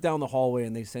 Yeah, they're down the hallway,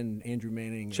 and they send Andrew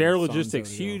Manning. and Chair Sons logistics,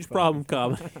 or, you know, huge fucking- problem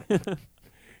comedy.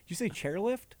 Did you say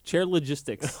chairlift? Chair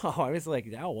logistics. Oh, I was like,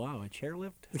 oh wow, a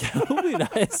chairlift? That would be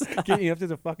nice. Getting you up to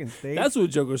the fucking stage. That's what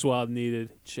Joker's Wild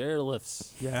needed. Chair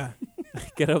lifts. Yeah.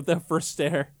 Get up that first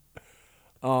stair.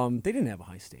 They didn't have a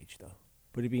high stage though,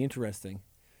 but it'd be interesting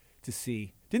to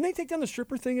see. Didn't they take down the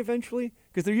stripper thing eventually?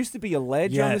 Because there used to be a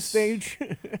ledge on the Yes. stage.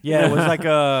 Yeah, it was like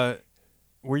a.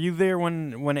 Were you there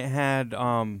when it had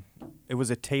it was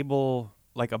a table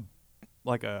like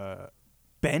a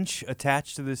bench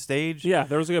attached to the stage? Yeah,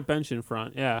 there was like a bench in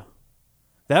front. Yeah.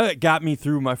 That got me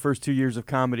through my first 2 years of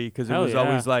comedy because it Hell was yeah.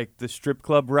 always like the strip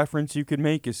club reference you could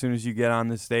make as soon as you get on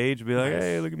the stage. Be like,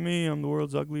 hey, look at me, I'm the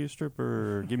world's ugliest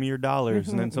stripper. Give me your dollars,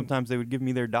 and then sometimes they would give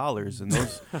me their dollars, and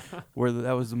those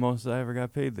that was the most I ever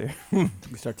got paid there. You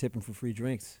start tipping for free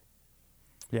drinks.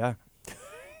 Yeah.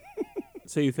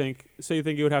 So you think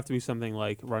it would have to be something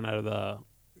like run out of the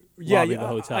Yeah, lobby yeah. of the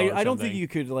hotel? I or don't think something? you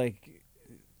could like,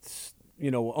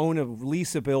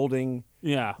 lease a building.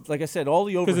 Yeah. Like I said, all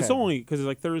the overhead. Because it's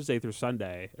like Thursday through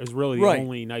Sunday is really the Right.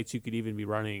 only nights you could even be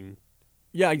running.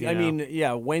 Yeah, I know? mean,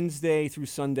 yeah, Wednesday through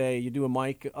Sunday, you do a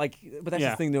mic, like, but that's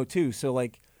Yeah. the thing though too. So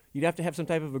like, you'd have to have some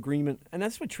type of agreement, and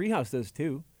that's what Treehouse does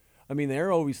too. I mean,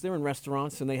 they're in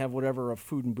restaurants and they have whatever a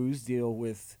food and booze deal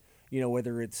with,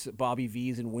 whether it's Bobby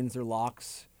V's and Windsor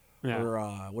Locks Yeah.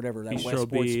 or whatever that Bistro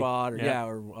Westport B, spot, or yeah.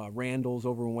 or Randall's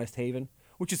over in West Haven,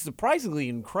 which is surprisingly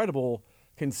incredible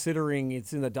considering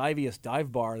it's in the diviest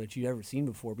dive bar that you've ever seen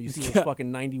before. But you see those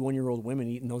fucking 91-year-old women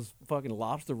eating those fucking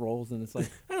lobster rolls, and it's like,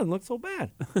 that doesn't look so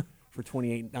bad for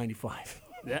 $28.95.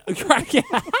 Yeah.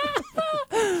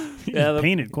 Yeah, the-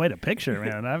 Painted quite a picture,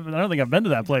 man. I don't think I've been to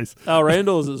that place. Oh,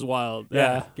 Randall's is wild.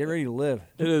 Yeah. Get ready to live.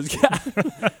 It is.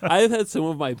 I've had some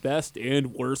of my best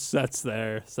and worst sets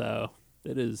there, so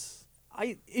it is.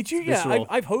 visceral.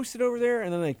 I've hosted over there,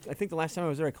 and then I think the last time I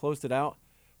was there, I closed it out.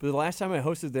 But the last time I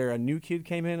hosted there, a new kid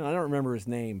came in. And I don't remember his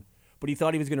name, but he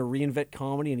thought he was going to reinvent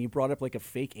comedy, and he brought up like a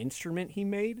fake instrument he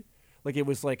made. Like it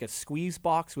was like a squeeze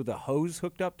box with a hose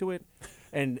hooked up to it,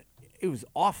 and it was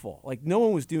awful. Like no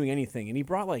one was doing anything, and he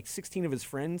brought like 16 of his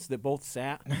friends that both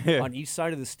sat on each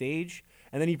side of the stage,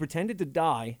 and then he pretended to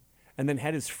die, and then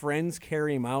had his friends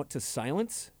carry him out to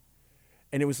silence.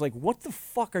 And it was like, what the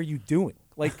fuck are you doing?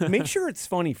 Like, make sure it's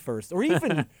funny first, or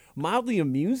even mildly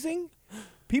amusing.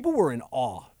 People were in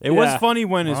awe. It was funny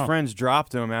when his friends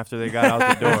dropped him after they got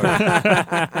out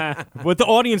the door. But the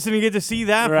audience didn't get to see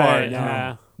that part.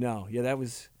 Yeah. No, that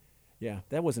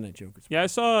wasn't at Joker's. Yeah, I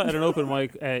saw at an open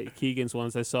mic at Keegan's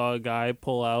once. I saw a guy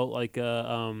pull out like a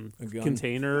gun?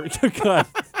 container. Gun.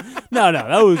 No,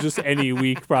 that was just any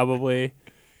week probably.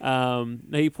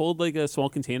 He pulled like a small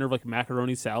container of like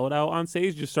macaroni salad out on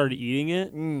stage, just started eating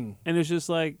it, and it's just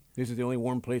like, this is the only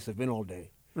warm place I've been all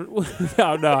day. no,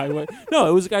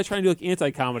 it was a guy trying to do like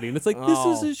anti-comedy, and it's like, this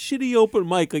is a shitty open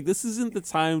mic. Like, this isn't the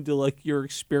time to like your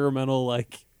experimental,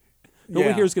 like,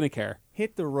 nobody here is gonna care.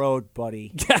 Hit the road,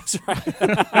 buddy. That's right.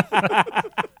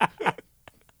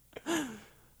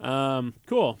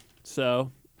 Cool.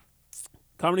 So,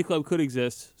 comedy club could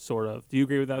exist, sort of. Do you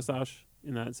agree with that, Sash?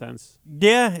 In that sense?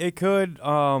 Yeah, it could.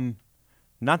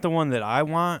 Not the one that I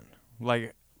want.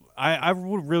 Like, I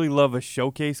would really love a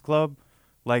showcase club,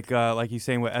 like he's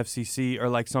saying with FCC, or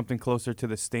like something closer to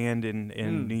the Stand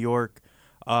in New York,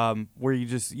 where you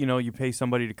just, you pay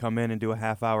somebody to come in and do a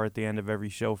half hour at the end of every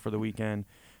show for the weekend,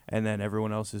 and then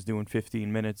everyone else is doing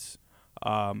 15 minutes.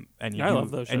 And you love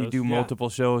those and you shows. do multiple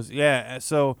shows. Yeah,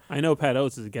 so I know Pat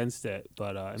Oates is against it,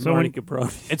 but So Marty when-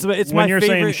 Caproni. it's when my you're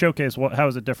favorite. saying showcase, how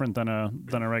is it different than a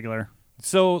regular?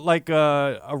 So, like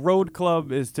a road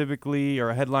club is typically, or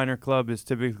a headliner club is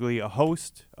typically a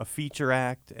host, a feature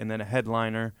act, and then a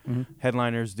headliner.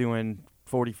 Headliner's doing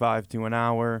 45 to an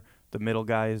hour. The middle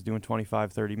guy is doing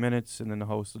 25, 30 minutes, and then the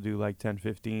host will do like 10,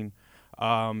 15.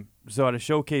 So at a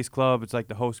showcase club, it's like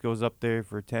the host goes up there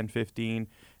for 10, 15,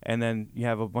 and then you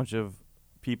have a bunch of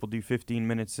people do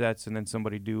 15-minute sets, and then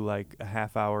somebody do like a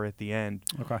half hour at the end.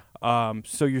 Okay.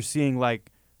 So you're seeing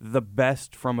like the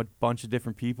best from a bunch of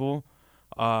different people.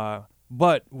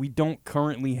 But we don't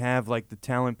currently have like the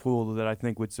talent pool that I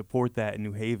think would support that in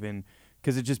New Haven,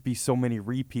 because it'd just be so many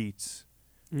repeats,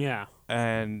 Yeah.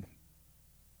 and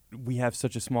we have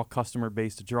such a small customer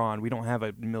base to draw on. We don't have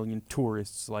a million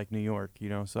tourists like New York,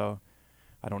 so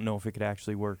I don't know if it could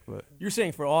actually work. But You're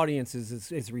saying for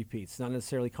audiences, it's repeats, not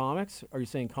necessarily comics? Or are you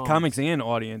saying comics? comics and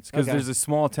audience, because Okay. there's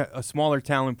a smaller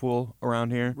talent pool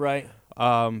around here, Right.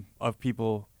 of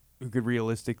people who could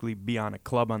realistically be on a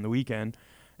club on the weekend,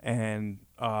 and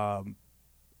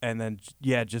then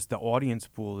just the audience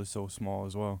pool is so small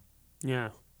as well. Yeah.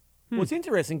 Well, it's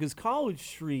interesting because College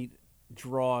Street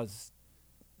draws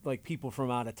like people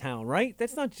from out of town, right?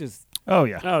 That's not just Oh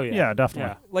yeah. Oh, yeah. Yeah,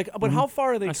 definitely. like, but how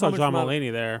far are they I saw coming John from?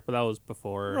 Mulaney there, but that was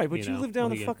before. Right, but you live down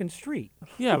when the he- fucking street.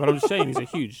 Yeah, but I'm just saying he's a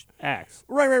huge act.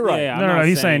 Right. Yeah, I'm No, not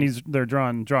he's saying they're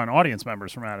drawing audience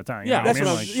members from out of town. You Yeah, know That's what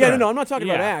what I I'm. mean? Like, Yeah, sure. no, I'm not talking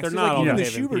about Yeah, acts. they're It's not like all even the New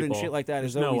Haven Schubert and people. shit like that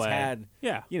has There's no always way. had,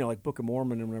 Yeah. like Book of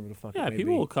Mormon and whatever the fuck. Yeah, it may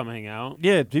people be. will come hang out.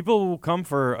 Yeah, people will come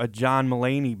for a John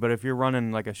Mulaney, but if you're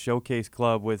running like a showcase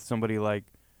club with somebody like,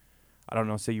 I don't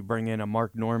know, say you bring in a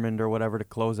Mark Normand or whatever to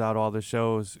close out all the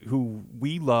shows, who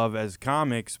we love as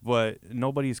comics, but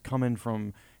nobody's coming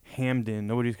from Hamden,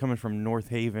 nobody's coming from North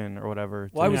Haven or whatever.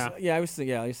 Well, I Yeah. was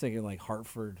thinking like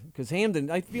Hartford, because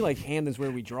Hamden. I feel like Hamden's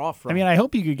where we draw from. I mean, I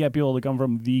hope you could get people to come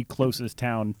from the closest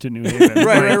town to New Haven.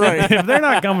 Right. If they're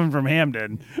not coming from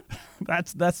Hamden,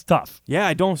 that's tough. Yeah,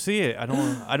 I don't see it.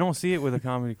 I don't see it with a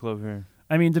comedy club here.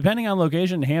 I mean, depending on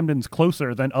location, Hamden's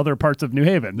closer than other parts of New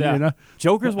Haven. Yeah. You know?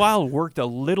 Joker's Wild worked a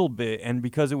little bit, and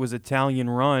because it was Italian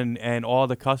run and all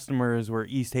the customers were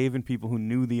East Haven people who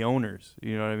knew the owners,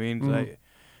 you know what I mean? Like,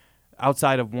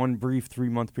 outside of one brief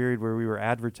 3-month period where we were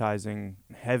advertising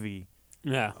heavy,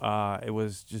 Yeah. it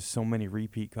was just so many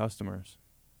repeat customers.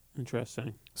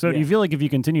 Interesting. So do you feel like if you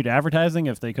continued advertising,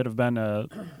 if they could have been a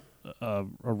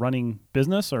running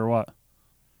business or what?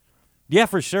 Yeah,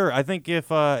 for sure. I think if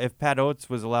Pat Oates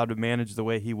was allowed to manage the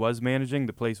way he was managing,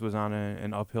 the place was on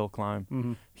an uphill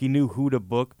climb. He knew who to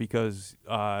book because,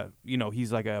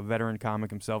 he's like a veteran comic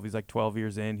himself. He's like 12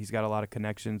 years in. He's got a lot of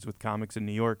connections with comics in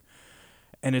New York.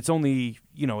 And it's only,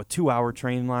 a 2-hour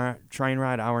train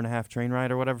ride, hour-and-a-half train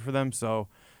ride or whatever for them. So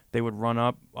they would run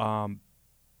up.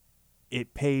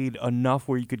 It paid enough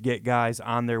where you could get guys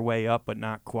on their way up but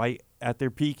not quite at their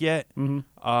peak yet.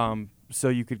 So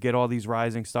you could get all these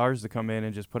rising stars to come in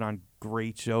and just put on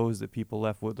great shows that people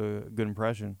left with a good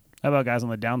impression. How about guys on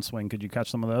the downswing? Could you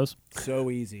catch some of those? so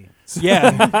easy.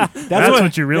 Yeah, That's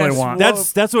what you really that's want.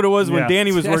 That's what it was when Yeah.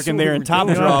 Danny was That's working what there we and were Top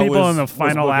doing. You know, Draw people was, in the was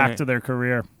final booking act it. of their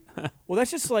career. Well,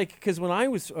 that's just like because when I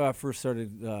was first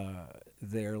started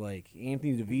there, like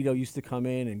Anthony DeVito used to come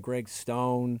in and Greg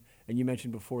Stone, and you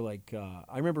mentioned before, like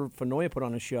I remember Fenoya put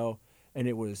on a show, and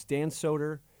it was Dan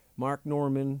Soder, Mark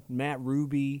Norman, Matt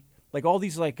Ruby, like all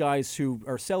these like guys who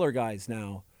are cellar guys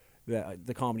now,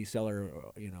 the Comedy Cellar,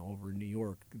 over in New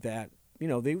York, that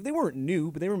they weren't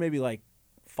new, but they were maybe like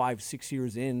 5-6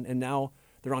 years in, and now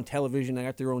they're on television. They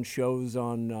got their own shows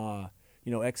on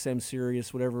XM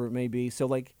Sirius, whatever it may be. So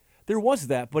like there was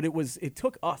that, but it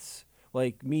took us,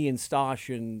 like me and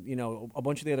Stosh and a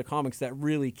bunch of the other comics that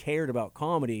really cared about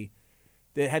comedy,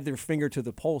 that had their finger to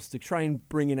the pulse to try and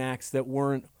bring in acts that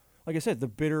weren't, like I said, the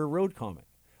bitter road comic.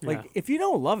 Like, if you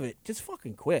don't love it, just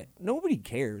fucking quit. Nobody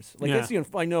cares. Like, that's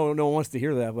I know no one wants to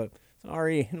hear that, but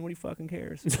sorry, nobody fucking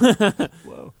cares.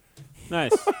 Whoa.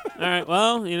 Nice. All right.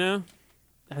 Well,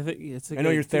 I think it's. I know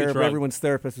your therapist. Everyone's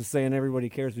therapist is saying everybody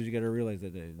cares, but you got to realize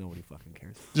that nobody fucking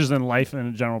cares. Just in life,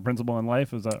 and a general principle in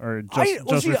life, is that, or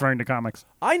just referring to comics?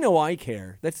 I know I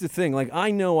care. That's the thing. Like, I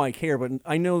know I care, but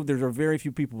I know there are very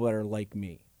few people that are like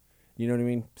me. You know what I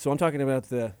mean? So I'm talking about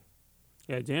the.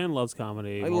 Yeah, Dan loves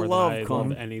comedy. I more love than I comedy.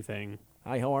 love anything.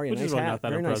 Hi, how are you? Which Nice is really hat. not that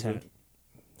Very nice impressive.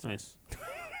 hat.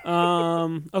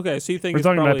 Nice. Okay, so you think We're it's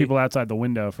talking about probably people outside the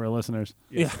window for listeners.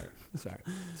 Yeah. Sorry.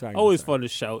 always sorry. fun to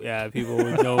shout. Yeah, people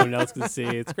when no one else can see.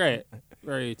 It's great.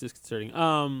 Very disconcerting.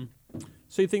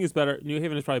 So you think it's better? New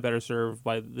Haven is probably better served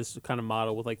by this kind of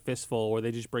model with like Fistful, where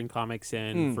they just bring comics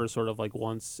in for sort of like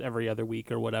once every other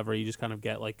week or whatever. You just kind of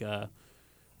get like a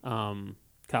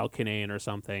Kyle Kinane or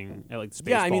something at like the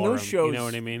Space Yeah, I mean Ballroom, those shows. You know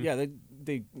what I mean? Yeah,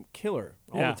 they kill her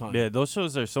all Yeah. the time. Yeah, those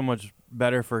shows are so much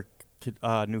better for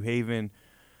New Haven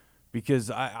because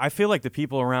I feel like the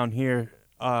people around here,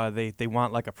 they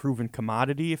want like a proven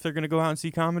commodity if they're going to go out and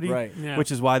see comedy. Right. Yeah.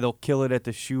 Which is why they'll kill it at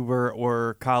the Schubert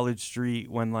or College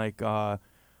Street when like,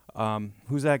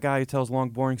 who's that guy who tells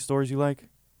long, boring stories you like?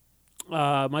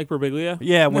 Mike Birbiglia.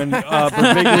 Yeah, when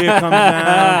Birbiglia comes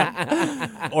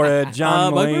down, or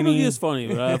John Mike Mulaney. Birbiglia is funny,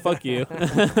 but fuck you.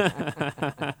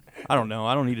 I don't know.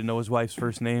 I don't need to know his wife's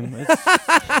first name.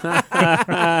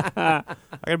 I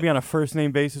gotta be on a first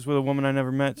name basis with a woman I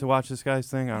never met to watch this guy's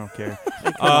thing. I don't care.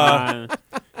 Come on.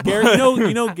 Gary,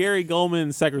 you know Gary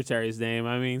Goldman's secretary's name.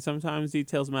 I mean, sometimes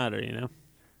details matter, you know.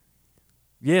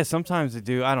 Yeah, sometimes they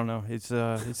do. I don't know. It's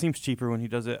it seems cheaper when he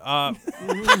does it.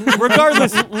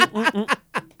 Regardless,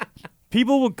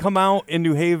 people would come out in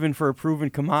New Haven for a proven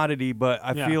commodity, but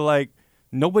I feel like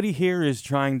nobody here is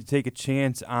trying to take a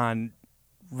chance on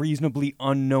reasonably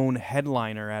unknown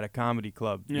headliner at a comedy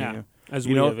club. Yeah, you know? as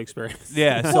You we know? have experienced.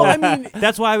 Yeah, so Well, I mean,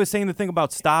 that's why I was saying the thing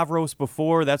about Stavros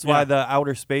before. That's why Yeah. the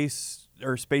outer space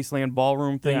or Spaceland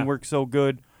ballroom thing Yeah. works so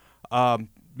good,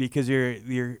 because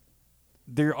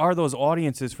there are those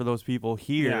audiences for those people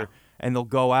here, Yeah. and they'll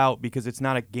go out because it's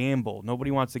not a gamble. Nobody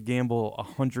wants to gamble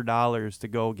 $100 to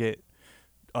go get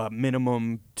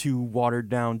minimum 2 watered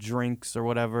down drinks or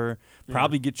whatever.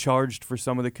 Probably get charged for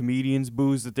some of the comedians'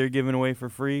 booze that they're giving away for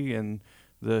free, and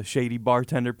the shady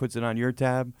bartender puts it on your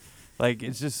tab. Like,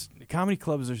 it's just comedy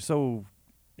clubs are so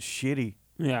shitty.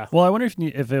 Yeah. Well, I wonder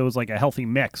if it was like a healthy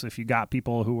mix. If you got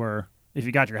people if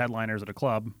you got your headliners at a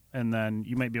club, and then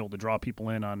you might be able to draw people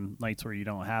in on nights where you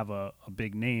don't have a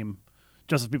big name,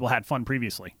 just as people had fun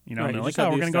previously. You know, Right, and they're you like, just have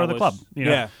oh, we're the going to go to the club. established- You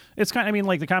know? Yeah. It's kind of, I mean,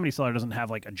 like the Comedy Cellar doesn't have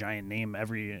like a giant name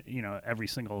every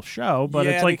single show, but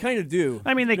yeah, it's like, they kind of do.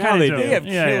 I mean, they Now kind they of do. do. They have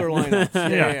Yeah, killer yeah. lineups.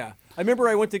 Yeah. Yeah. I remember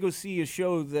I went to go see a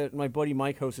show that my buddy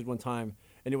Mike hosted one time,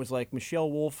 and it was like Michelle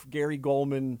Wolf, Gary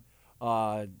Goldman,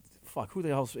 who the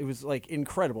hell? It was like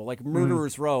incredible, like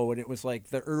Murderers Row, and it was like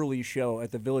the early show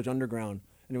at the Village Underground,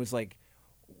 and it was like,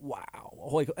 wow.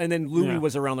 Like, and then Louis Yeah.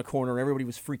 was around the corner, and everybody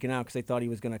was freaking out because they thought he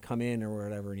was going to come in or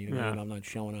whatever, and he Yeah. I'm not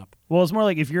showing up. Well, it's more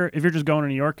like if you're just going to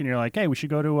New York and you're like, hey, we should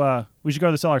go to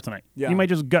the Cellar tonight. Yeah. You might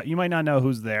just go. You might not know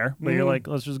who's there, but you're like,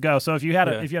 let's just go. So if you had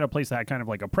Yeah. if you had a place that had kind of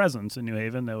like a presence in New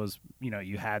Haven, that was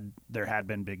there had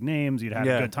been big names, you'd had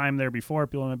Yeah. a good time there before.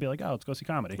 People would be like, oh, let's go see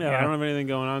comedy. Yeah, You I know? don't have anything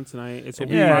going on tonight. It's a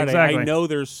Yeah, Friday. exactly. I know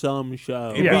there's some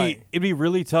show. Yeah. It'd be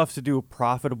really tough to do a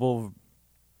profitable,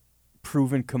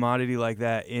 proven commodity like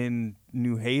that in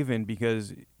New Haven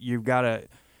because you've got to.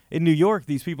 In New York,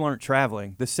 these people aren't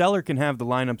traveling. The Cellar can have the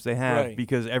lineups they have Right.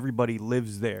 because everybody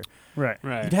lives there. Right.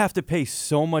 Right. You'd have to pay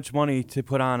so much money to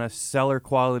put on a Cellar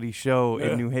quality show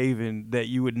in New Haven that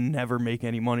you would never make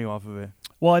any money off of it.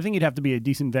 Well, I think you'd have to be a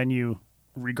decent venue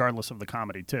regardless of the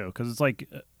comedy too, because it's like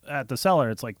at the Cellar,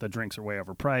 it's like the drinks are way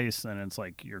overpriced and it's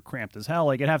like you're cramped as hell.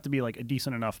 Like it'd have to be like a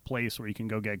decent enough place where you can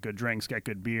go get good drinks, get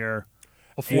good beer,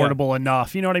 affordable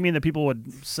enough. You know what I mean? That people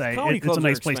would say Comedy it's a clubs are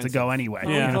nice place to go expensive. anyway.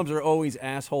 Comedy Yeah. clubs are always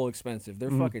asshole expensive.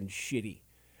 They're fucking shitty,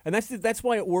 and that's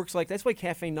why it works. Like that's why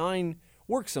Cafe 9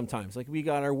 works sometimes. Like we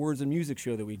got our Words and Music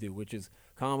show that we do, which is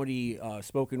comedy,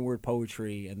 spoken word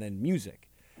poetry, and then music.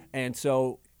 And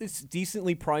so it's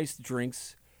decently priced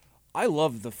drinks. I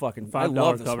love the fucking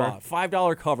 $5 the cover. spot.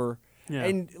 $5 cover. Yeah.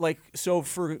 And like, so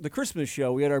for the Christmas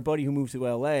show, we had our buddy who moved to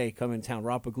L.A. come in town,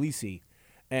 Rob Puglisi,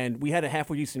 and we had a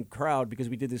halfway decent crowd because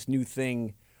we did this new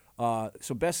thing.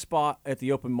 So best spot at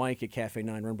the open mic at Cafe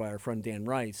 9 run by our friend Dan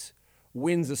Rice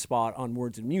wins a spot on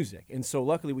Words and Music. And so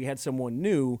luckily we had someone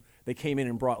new that came in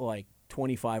and brought like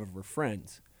 25 of her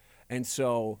friends. And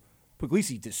so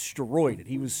Puglisi destroyed it.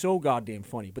 He was so goddamn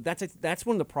funny. But that's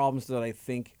one of the problems that I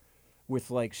think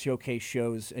with like showcase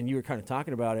shows, and you were kind of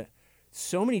talking about it,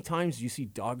 so many times you see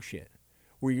dog shit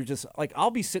where you're just like,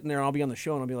 I'll be sitting there and I'll be on the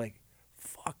show and I'll be like,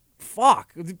 fuck.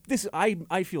 This I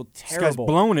feel This terrible.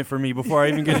 guy's blowing it for me before I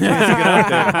even get a chance to get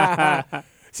out there.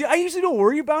 See, I usually don't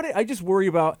worry about it. I just worry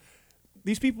about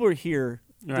these people are here.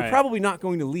 They're Right. probably not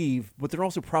going to leave, but they're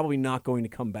also probably not going to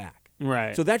come back.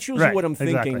 Right. So that's usually Right, what I'm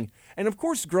thinking. exactly. And of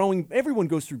course, everyone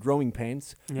goes through growing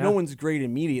pains. Yeah. No one's great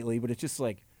immediately, but it's just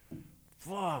like,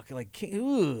 fuck, like,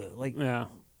 ugh, like, yeah.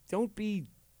 don't be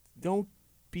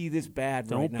this bad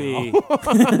Don't right now. be.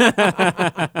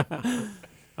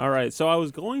 All right. So I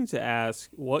was going to ask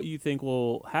what you think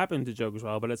will happen to Joker's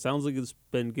Wild, but it sounds like it's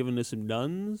been given to some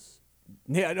nuns.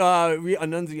 Yeah,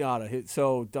 Annunziata.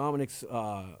 So Dominic's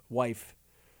wife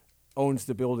owns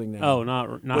the building now. Oh,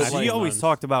 not But actually he always nuns.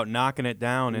 talked about knocking it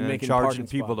down and then Making charging parking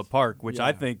people spots. to park, which I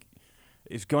Yeah. think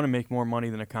is going to make more money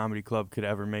than a comedy club could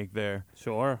ever make there.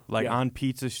 Sure. Like Yeah. on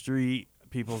Pizza Street,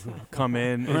 people who come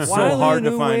in. It's While so hard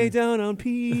to way find. down on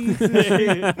Pizza.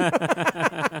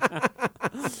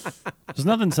 There's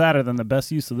nothing sadder than the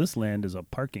best use of this land is a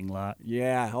parking lot.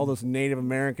 Yeah, all those Native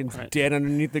Americans Right. dead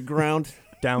underneath the ground.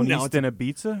 Down No, east in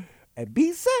Ibiza?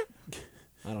 Ibiza?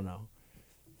 I don't know.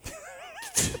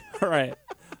 All right.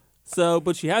 So,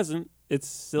 but she hasn't. It's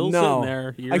still No. sitting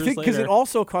there years I think because later. it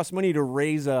also costs money to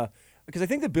raise because I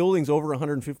think the building's over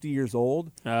 150 years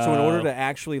old. So in order Oh. to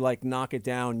actually like knock it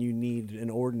down, you need an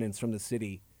ordinance from the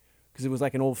city. Because it was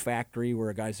like an old factory where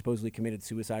a guy supposedly committed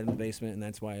suicide in the basement, and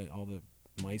that's why all the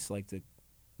mice like to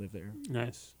live there.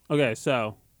 Nice. Okay,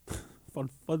 so fun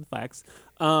facts.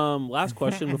 Last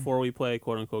question before we play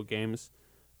quote unquote games.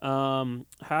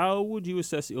 How would you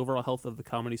assess the overall health of the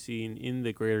comedy scene in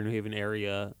the greater New Haven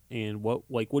area, and what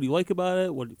do you like about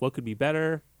it? What could be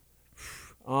better?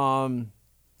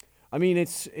 I mean,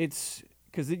 it's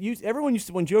because everyone used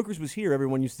to, when Jokers was here,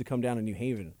 everyone used to come down to New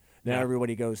Haven. Now Yeah.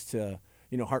 everybody goes to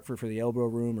Hartford for the Elbow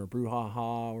Room or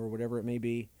Brouhaha or whatever it may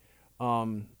be.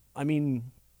 I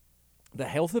mean, the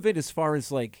health of it as far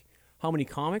as like how many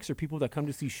comics or people that come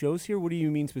to see shows here. What do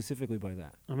you mean specifically by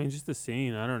that? I mean, just the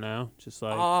scene. I don't know. Just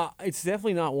like It's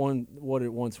definitely not what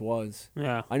it once was.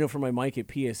 yeah. I know from my mic at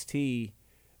PST,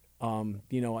 I don't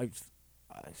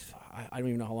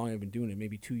even know how long I've been doing it.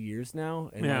 Maybe 2 years now,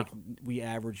 and Yeah. like we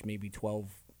average maybe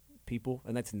 12 people,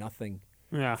 and that's nothing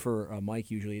Yeah. for a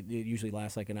mic. Usually, it usually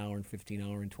lasts like an hour and 15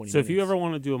 hour and 20. So if minutes. you ever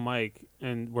want to do a mic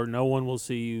and where no one will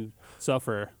see you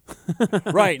suffer,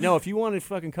 right, no, if you want to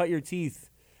fucking cut your teeth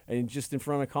and just in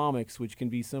front of comics, which can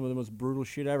be some of the most brutal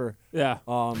shit ever, yeah.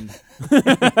 come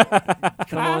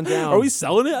on down. Are we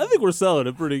selling it? I think we're selling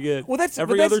it pretty good. Well, that's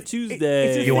every but that's- other it- Tuesday.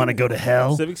 it's a You want to go to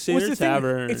hell? Civic What's Standard the thing?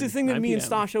 Tavern. It's the thing that 9 me and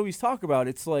p.m. Stosh always talk about.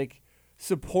 It's like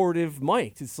supportive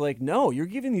mics. It's like, no, you're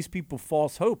giving these people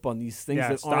false hope on these things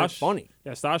that aren't funny.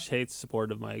 Yeah, Stosh hates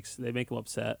supportive mics. They make him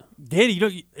upset. Yeah,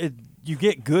 you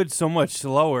get good so much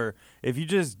slower if you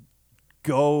just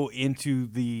go into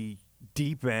the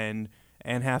deep end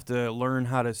and have to learn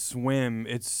how to swim.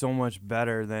 It's so much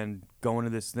better than going to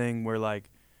this thing where like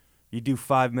you do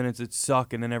 5 minutes, it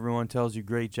suck, and then everyone tells you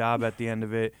great job at the end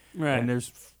of it. Right. And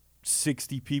there's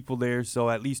 60 people there, so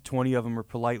at least 20 of them are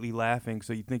politely laughing,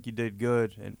 so you think you did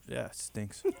good, and yeah, it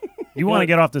stinks. You want to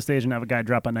get off the stage and have a guy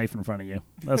drop a knife in front of you.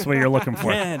 That's what you're looking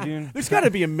for. Yeah, dude. There's got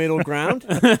to be a middle ground.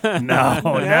 No,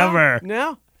 never.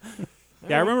 No.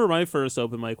 Yeah, I remember my first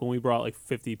open mic when we brought like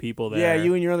 50 people there. Yeah,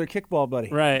 you and your other kickball buddy.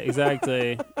 Right,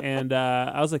 exactly. And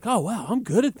I was like, oh, wow, I'm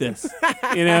good at this.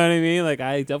 You know what I mean? Like,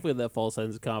 I definitely had that false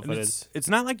sense of And confidence. it's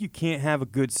not like you can't have a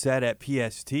good set at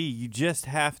PST. You just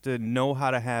have to know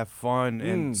how to have fun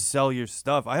and sell your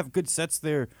stuff. I have good sets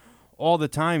there all the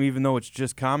time, even though it's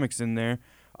just comics in there,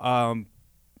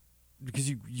 because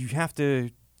you have to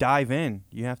dive in.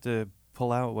 You have to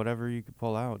pull out whatever you could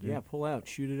pull out. Dude. Yeah, pull out,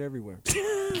 shoot it everywhere.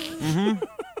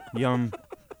 Yum.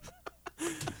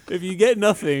 If you get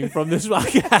nothing from this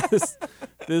podcast,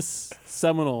 this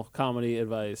seminal comedy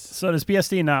advice. So does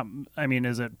PST not? I mean,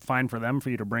 is it fine for them for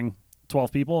you to bring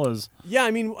 12 people? Yeah,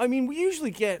 I mean, we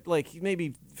usually get like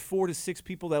maybe 4 to 6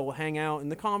 people that will hang out,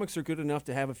 and the comics are good enough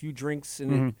to have a few drinks,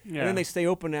 and, and Yeah. then they stay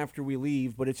open after we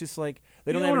leave. But it's just like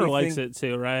they The don't have owner anything. likes it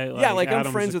too, right? Yeah, like I'm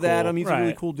Adam's friends a with cool- Adam. He's a really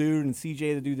right. cool dude, and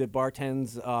CJ, the dude that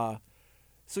bartends.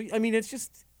 So I mean, it's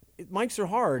just mics are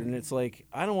hard, and it's like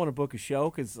I don't want to book a show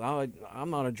because I'm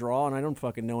not a draw, and I don't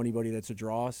fucking know anybody that's a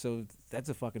draw. So that's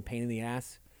a fucking pain in the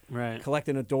ass. Right.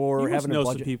 Collecting a door, You must having know a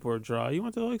some budget. people are draw. You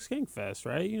went to like Skankfest,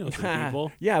 right? You know some people.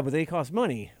 Yeah, but they cost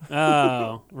money,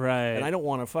 Oh, right. and I don't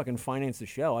want to fucking finance the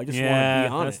show. I just want yeah, to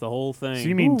be on that's it. the whole thing. So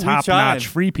you mean Ooh, we top-notch tried.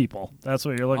 free people? That's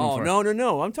what you're looking Oh for.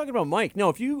 no! I'm talking about Mike. No,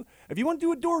 if you want to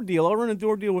do a door deal, I'll run a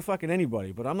door deal with fucking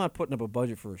anybody. But I'm not putting up a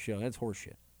budget for a show. That's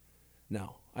horseshit.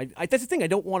 No, I that's the thing. I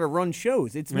don't want to run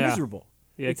shows. It's Yeah. miserable.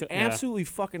 Yeah, It's yeah. absolutely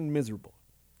fucking miserable.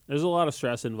 There's a lot of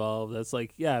stress involved. That's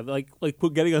like, yeah, like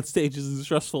getting on stage isn't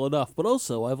stressful enough, but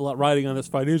also I have a lot riding on this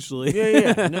financially.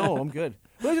 Yeah. No, I'm good.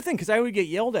 But that's the thing, because I would get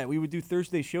yelled at. We would do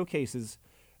Thursday showcases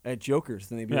at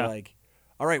Jokers, and they'd be Yeah. like,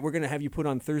 "All right, we're gonna have you put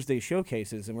on Thursday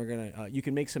showcases, and we're gonna you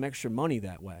can make some extra money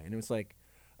that way." And it was like,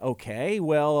 okay,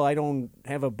 well, I don't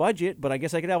have a budget, but I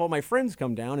guess I could have all my friends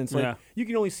come down. And it's like Yeah. you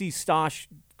can only see Stosh,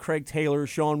 Craig Taylor,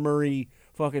 Sean Murray,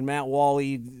 fucking Matt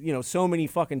Wally, so many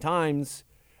fucking times.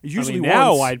 It's I usually mean,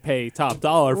 now once. I'd pay top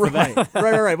dollar for right, that.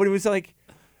 right. But it was like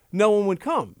no one would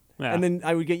come. Yeah. And then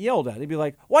I would get yelled at. They'd be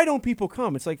like, "Why don't people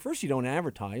come?" It's like, first, you don't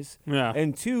advertise. Yeah.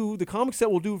 And two, the comics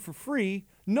that will do it for free,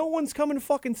 no one's coming to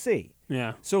fucking see.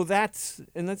 Yeah. So that's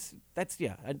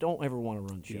yeah. I don't ever want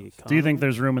to run shows. Do you think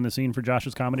there's room in the scene for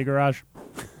Josh's Comedy Garage?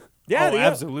 Yeah, Oh, yeah.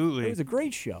 absolutely. It was a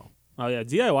great show. Oh yeah,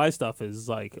 DIY stuff is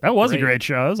like That was a great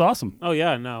show. That was awesome. Oh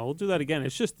yeah, no, we'll do that again.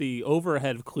 It's just the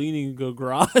overhead of cleaning a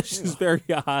garage is very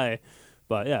high,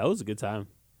 but yeah, it was a good time.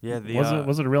 Yeah, the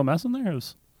Was it a real mess in there? It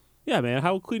was, Yeah, man,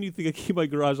 how clean do you think I keep my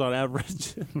garage on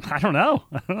average? I don't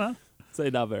know. Say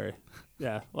not very.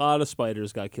 Yeah, a lot of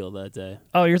spiders got killed that day.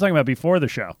 Oh, you're talking about before the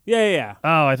show. Yeah.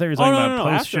 Oh, I thought you were talking about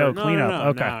after. post-show No, cleanup. No,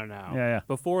 Okay. no. Yeah.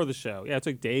 Before the show. Yeah, it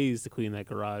took days to clean that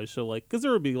garage. So, like, because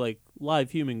there would be, like,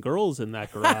 live human girls in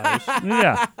that garage.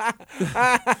 Yeah.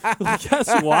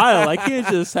 That's wild. I can't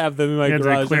just have them in my You had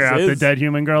garage. to clear as out the is. dead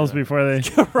human girls before they.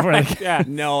 Before they Yeah.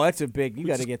 No, that's a big. You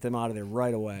got to get them out of there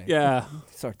right away. Yeah.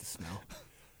 Start to smell.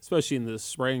 Especially in the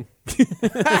spring.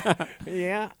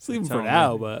 Yeah. It's leaving for Tell 'em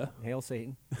now, that. but. Hail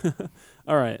Satan.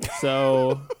 All right.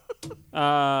 So,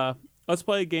 let's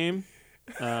play a game.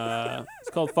 It's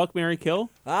called Fuck, Marry, Kill.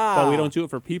 But we don't do it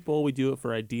for people. We do it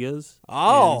for ideas.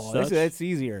 Oh, and such. that's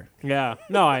easier. Yeah.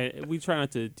 No, we try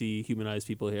not to dehumanize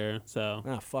people here. So,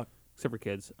 Ah, fuck. except for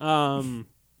kids.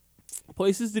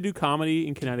 Places to do comedy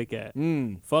in Connecticut.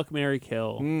 Fuck, Marry,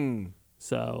 Kill.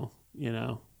 So,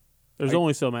 there's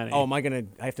only so many. Oh,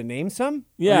 I have to name some?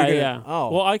 yeah, Or you're yeah. gonna- Oh.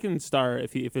 Well, I can start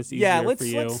if it's easier yeah, for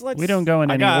you. let's. we don't go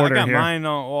in I any got order here. mine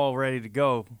all ready to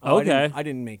go. Oh, Okay. I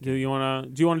didn't make Do it. you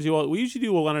want to do all? We usually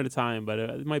do one at a time, but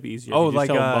it might be easier. Oh, if you just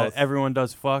like tell 'em both. everyone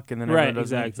does fuck and then Right, everyone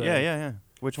does exactly. Yeah.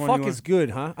 Which one? Fuck do you is good,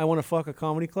 huh? I want to fuck a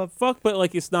comedy club. Fuck, but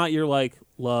like it's not your like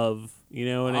love. You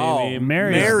know what I Oh, mean?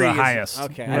 Mary is the highest.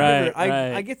 Okay, Right,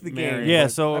 I right. get the Mary. game. Yeah,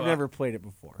 but so, I've never played it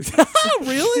before.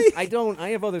 really? I don't. I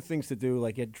have other things to do,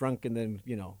 like get drunk and then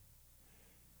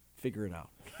figure it out.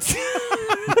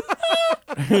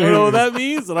 I don't know what that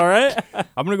means. All right.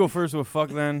 I'm gonna go first with fuck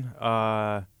then.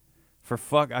 For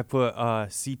fuck, I put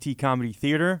CT Comedy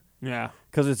Theater Yeah.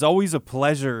 because it's always a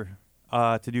pleasure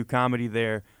to do comedy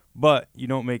there, but you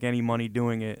don't make any money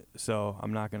doing it, so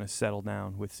I'm not gonna settle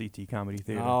down with CT Comedy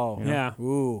Theater. Oh, you know? Yeah.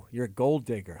 Ooh, you're a gold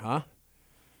digger, huh?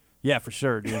 Yeah, for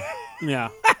sure, dude. Yeah.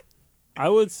 I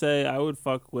would say I would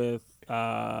fuck with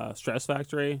Stress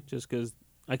Factory just because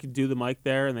I could do the mic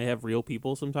there and they have real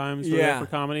people sometimes who are there Yeah. for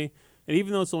comedy. And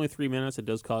even though it's only 3 minutes, it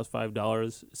does cost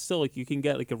 $5. Still, like you can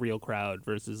get like a real crowd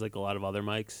versus like a lot of other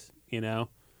mics,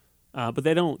 But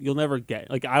you'll never get,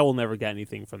 like I will never get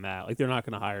anything from that. Like they're not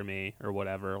going to hire me or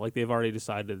whatever. Like they've already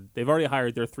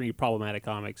hired their 3 problematic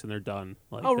comics and they're done.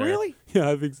 Like, Oh, they're- really? Yeah,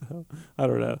 I think so. I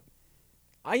don't know.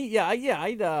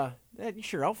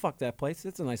 Sure, I'll fuck that place.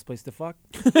 It's a nice place to fuck.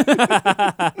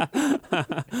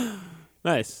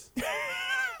 Nice.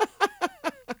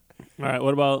 All right,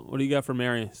 what do you got for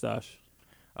Mary, Stash?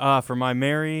 For my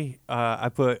Mary, I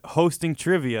put hosting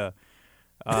trivia.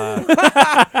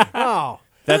 Oh,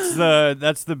 That's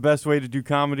the best way to do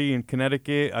comedy in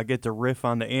Connecticut. I get to riff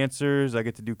on the answers. I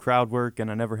get to do crowd work,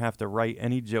 and I never have to write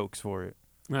any jokes for it.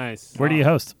 Nice. Where do you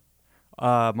host?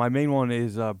 My main one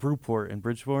is Brewport in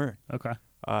Bridgeport. Okay.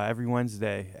 Every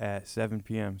Wednesday at 7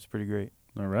 p.m. It's pretty great.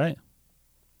 All right.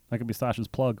 That could be Stash's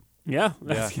plug. Yeah,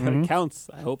 that Mhm. counts.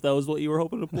 I hope that was what you were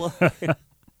hoping to play.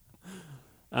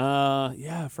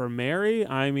 Yeah, for Mary,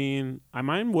 I mean,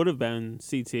 mine would have been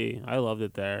CT. I loved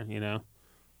it there,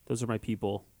 Those are my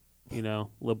people,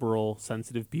 liberal,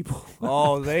 sensitive people.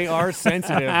 oh, they are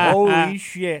sensitive. Holy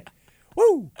shit!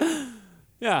 Woo!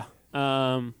 Yeah.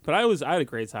 But I had a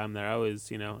great time there. I was,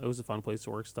 it was a fun place to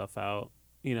work stuff out,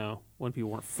 when people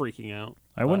weren't freaking out.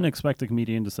 I wouldn't expect a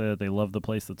comedian to say that they love the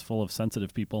place that's full of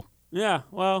sensitive people. Yeah,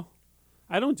 well,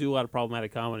 I don't do a lot of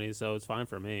problematic comedy, so it's fine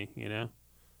for me, you know?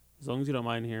 As long as you don't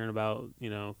mind hearing about,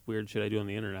 weird shit I do on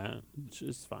the internet, it's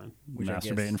just fine. Which I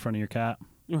Masturbate guess- in front of your cat.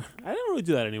 I don't really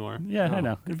do that anymore. Yeah, I Oh,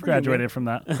 know. good You've for you, graduated man. from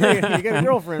that. Hey, you got a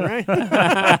girlfriend, right?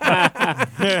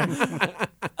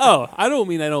 Oh, I don't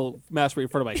mean I don't masturbate in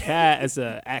front of my cat as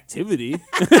an activity.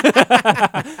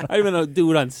 I even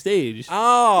do it on stage.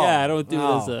 Oh. Yeah, I don't do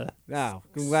it as a... No.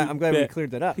 I'm glad we bit.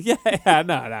 cleared that up. Yeah,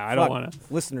 no, I don't Fuck, want to.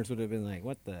 Listeners would have been like,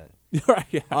 what the? Right,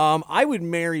 yeah. I would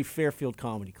marry Fairfield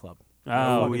Comedy Club.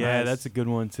 Oh, Oh, yeah, nice. that's a good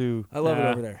one, too. I love it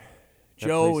Yeah. over there. That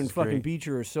Joe place and is fucking great.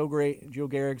 Beecher are so great. Joe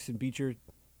Garrix and Beecher,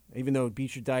 even though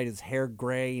Beecher dyed his hair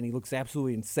gray and he looks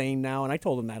absolutely insane now, and I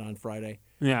told him that on Friday.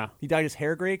 Yeah. He dyed his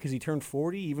hair gray because he turned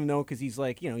 40, even though because he's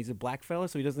like, he's a black fella,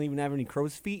 so he doesn't even have any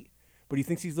crow's feet, but he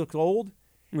thinks he looks old.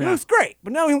 He Yeah. looks great,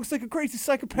 but now he looks like a crazy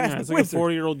psychopathic Yeah, it's like a wizard.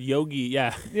 40-year-old yogi.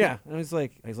 Yeah. Yeah, and I was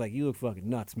like, you look fucking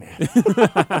nuts, man.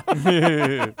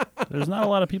 There's not a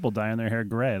lot of people dyeing their hair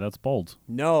gray. That's bold.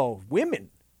 No, women.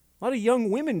 A lot of young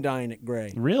women dyeing it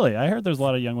gray. Really? I heard there's a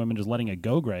lot of young women just letting it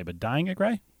go gray, but dyeing it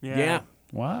gray? Yeah.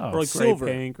 Wow. Or like Silver.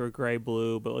 gray pink or gray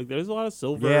blue, but like there's a lot of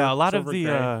silver. Yeah, a lot of silver the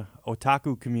gray.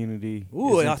 otaku community.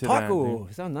 Ooh, is a into that. taco.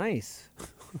 Sound nice.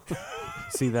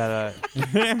 See that?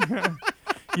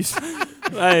 You s-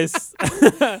 Nice.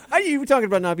 You were talking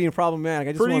about not being problematic.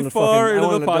 I just Pretty wanted to far fucking, I into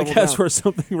wanted the to double podcast down. where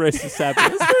something racist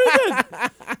happened. That's pretty good.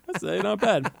 That's not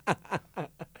bad.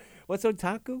 What's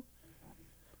otaku?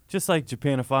 just like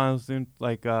Japanophiles, dude.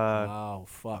 Like Oh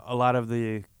fuck. a lot of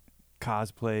the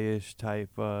cosplay-ish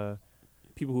type.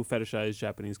 People who fetishize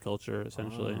Japanese culture,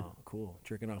 essentially. Oh, cool.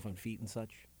 Jerking off on feet and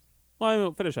such. Well, I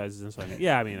mean, fetishize isn't so.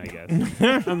 Yeah, I mean, I guess.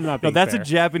 I'm not No, being that's fair. a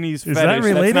Japanese Is fetish. that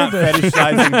related That's not to-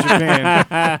 fetishizing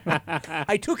Japan.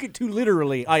 I took it too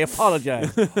literally. I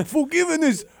apologize.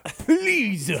 Forgiveness,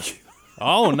 please.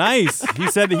 Oh, nice. He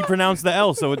said that he pronounced the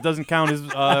L, so it doesn't count as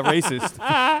racist.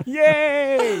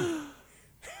 Yay!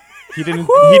 He didn't.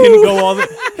 He didn't go all the.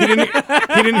 He didn't.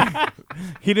 He didn't.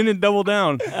 He didn't double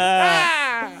down.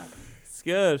 It's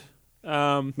good.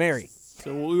 Mary.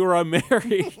 So we were on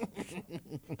Mary.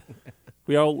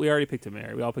 we already picked a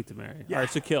Mary. We all picked a Mary. All right,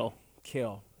 so kill.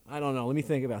 Kill. I don't know. Let me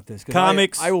think about this. 'cause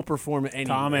Comics. I will perform it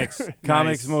anywhere. Comics.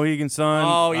 Comics, Nice. Mohegan Sun.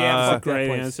 Oh, yeah, fuck that Great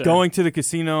place. answer. Going to the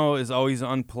casino is always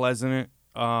unpleasant,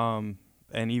 and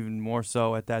even more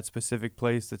so at that specific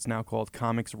place that's now called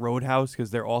Comics Roadhouse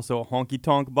because they're also a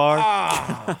honky-tonk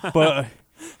bar. But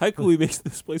How can we make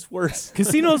this place worse?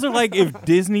 casinos are like if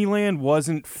Disneyland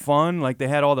wasn't fun, like they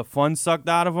had all the fun sucked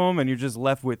out of them, and you're just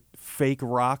left with fake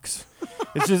rocks.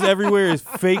 It's just everywhere is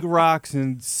fake rocks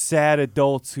and sad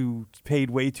adults who paid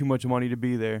way too much money to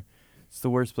be there. It's the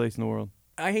worst place in the world.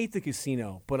 I hate the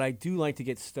casino, but I do like to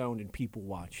get stoned and people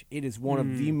watch. It is one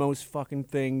of the most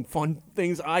fucking fun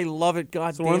things. I love it. God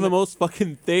It's damn one of the it. most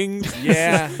fucking things.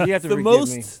 Yeah, you have to the forgive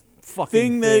most me. Fucking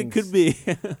thing that it things. could be.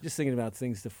 Just thinking about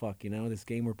things to fuck, this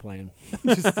game we're playing.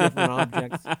 Just different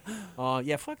objects.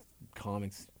 Yeah, fuck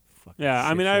comics. Fuck Yeah, I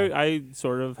shit mean, show. I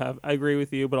sort of have. I agree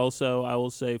with you, but also I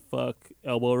will say fuck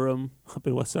Elbow Room up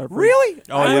in West Hartford. Really?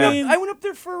 Oh, I yeah. went up, I went up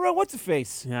there for what's the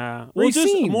face? Yeah. Well, just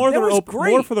Racine. more That their was more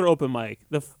great. for their open mic.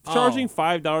 The charging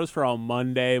 $5 for a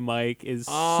Monday mic is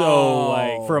so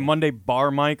like. For a Monday bar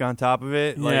mic on top of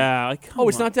it, like, Yeah. Like, come Oh,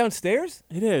 it's on. not downstairs?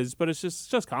 It is, but it's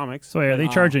just comics. So wait, are they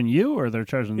charging you or they're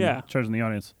charging Yeah. charging the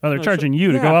audience? Oh, they're No, charging you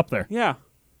to yeah. go up there. Yeah.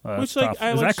 That's Which like tough.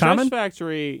 I Is like that common? Stretch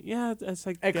Factory. Yeah, it's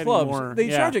like At getting clubs. more. They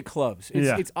yeah. charge at clubs. It's,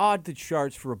 Yeah. it's odd to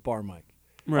charge for a bar mic.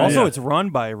 Right. Also, Yeah. it's run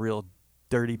by a real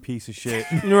dirty piece of shit.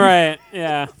 Right.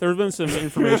 Yeah. There's been some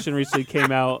information recently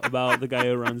came out about the guy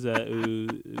who runs it, who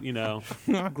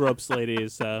gropes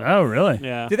ladies. So Oh, really?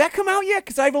 yeah. Did that come out yet?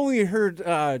 Because I've only heard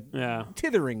Yeah.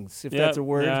 titherings, if Yep, that's a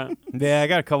word. Yeah. Yeah, I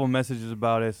got a couple messages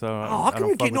about it, so Oh, I how come don't you're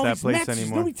fuck getting with all that these place messages?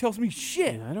 anymore. Nobody tells me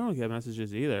shit. Yeah, I don't get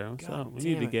messages either. What's God up? We need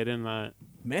to damn it. get in that.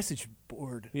 Message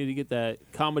board. We need to get that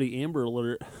comedy Amber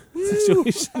Alert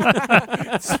situation.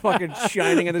 It's fucking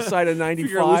shining on the side of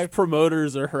Figure out which 95.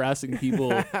 promoters are harassing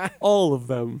people. All of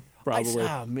them, probably.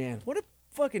 Oh, man. What a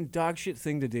fucking dog shit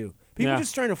thing to do. People Yeah.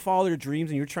 just trying to follow their dreams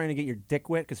and you're trying to get your dick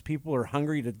wet because people are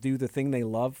hungry to do the thing they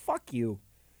love. Fuck you.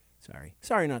 Sorry.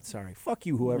 Sorry, not sorry. Fuck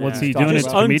you, whoever. What's was he talking doing Just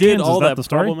as about. undid comedians? Is all that that the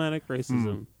story? problematic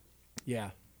racism. Yeah.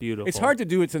 Beautiful. It's hard to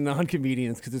do it to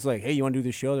non-comedians because it's like, hey, you want to do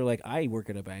the show? They're like, I work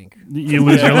at a bank. You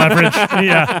lose your leverage.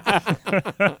 Yeah.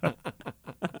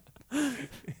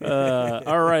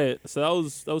 All right, so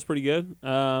that was pretty good.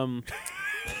 And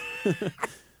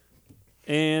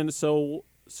so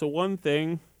one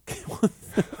thing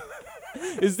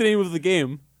is the name of the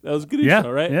game. That was a good Yeah,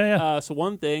 show, right? yeah, yeah. So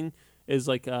one thing is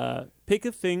like pick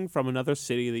a thing from another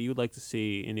city that you would like to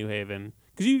see in New Haven.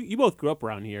 Because you both grew up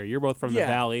around here. You're both from the Yeah.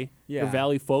 Valley. Yeah. You're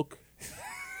Valley folk.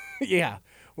 Yeah,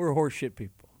 we're horseshit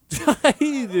people.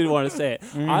 You didn't want to say it.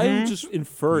 I just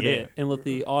inferred Yeah. it and let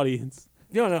the audience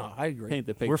No, I agree. paint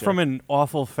the picture. We're from an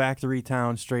awful factory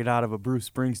town straight out of a Bruce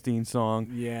Springsteen song.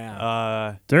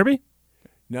 Yeah. Derby?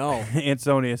 No.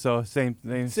 Ansonia, so same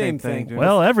Same thing. thing. dude.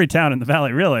 Well, every town in the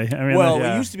valley, really. I mean, Well,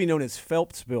 Yeah. it used to be known as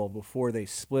Phelpsville before they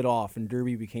split off, and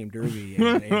Derby became Derby,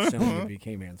 and Ansonia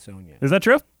became Ansonia. is that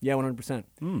true? Yeah, 100%.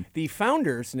 The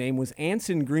founder's name was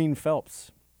Anson Green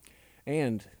Phelps,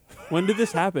 and When did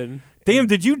this happen? Damn,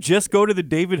 did you just go to the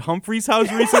David Humphreys house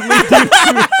recently?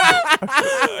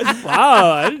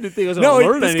 Wow, I didn't think I was going No, to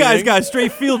learn This anything. guy's got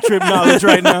straight field trip knowledge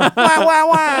right now. wah, wah,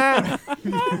 wah.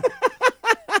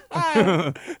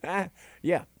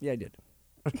 Yeah, I did.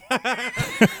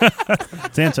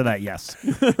 To answer that, yes.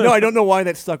 No, I don't know why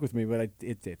that stuck with me, but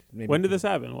it did. Maybe When did this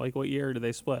happen? Like, what year did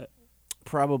they split?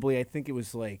 Probably, I think it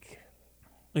was like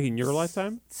Like in your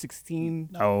lifetime? 16.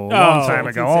 Oh, a long time 17th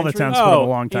ago. All the century? towns split up a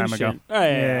long time ago. ancient. Oh,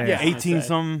 yeah. Yeah. 18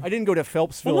 something. I didn't go to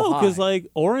Phelpsville Well, no, High. because like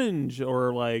Orange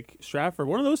or like Stratford,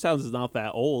 one of those towns is not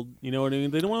that old. You know what I mean?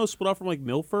 They didn't want to split off from like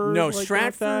Milford. No, like, like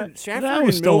Stratford. that. Stratford That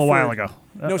was and still a Milford- while ago.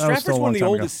 That No, was still Stratford's a one long of the time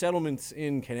ago. oldest settlements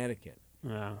in Connecticut.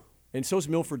 Yeah. And so's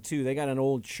Milford, too. They got an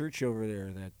old church over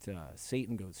there that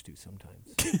Satan goes to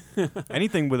sometimes.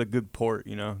 Anything with a good port,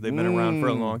 you know. They've been around for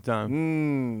a long time.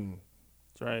 Mmm.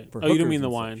 That's right. For Oh, you didn't hookers mean the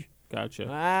and wine. such. Gotcha.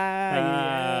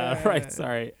 Yeah. Right,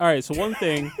 sorry. All right, so one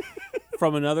thing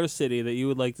from another city that you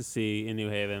would like to see in New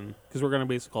Haven, because we're going to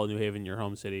basically call New Haven your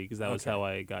home city, because that was Okay. how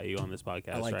I got you on this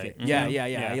podcast, I like right? it. Yeah, Mhm. yeah.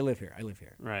 Yeah. I live here.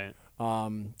 Right. I I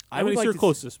would mean, it's like your to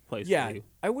closest place Yeah, to you.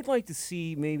 I would like to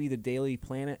see maybe the Daily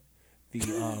Planet, the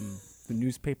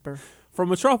newspaper From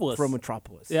Metropolis. from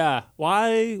Metropolis. Yeah.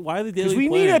 Why the Daily Because we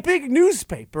Planet? need a big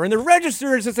newspaper, and the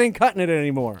register just ain't cutting it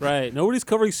anymore. Right. Nobody's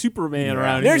covering Superman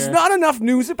around There's here. not enough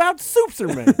news about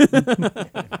Superman.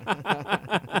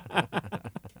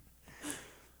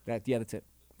 That's it.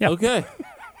 Yeah. Okay.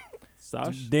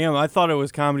 Stash? Damn, I thought it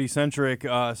was comedy centric,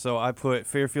 so I put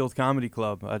Fairfield Comedy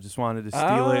Club. I just wanted to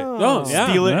steal it. Oh, yeah.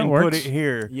 Steal it That and put works. it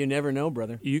here. You never know,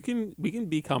 brother. We can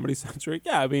be comedy centric.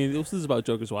 Yeah, I mean, this is about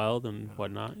Joker's Wild and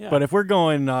whatnot. Yeah. But if we're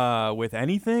going with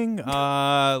anything,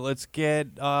 let's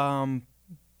get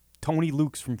Tony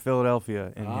Luke's from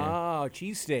Philadelphia in here. Oh,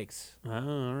 cheesesteaks. Oh,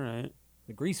 all right.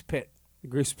 The grease pit.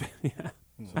 Grease pit, yeah.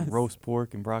 Some roast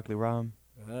pork and broccoli ramen.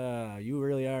 You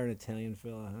really are an Italian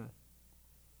fella, huh?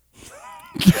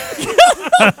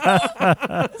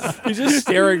 He's just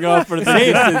staring up for the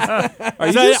distance. Are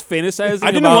you just fantasizing?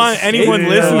 I didn't about want anyone steak?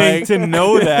 listening Like- to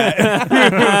know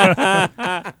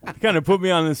that. Kind of put me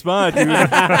on the spot, dude.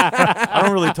 I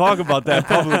don't really talk about that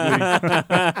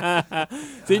publicly.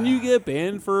 Didn't you get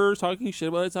banned for talking shit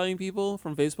about Italian people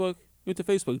from Facebook? You went to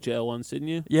Facebook jail once, didn't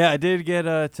you? Yeah, I did get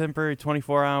a temporary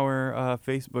 24-hour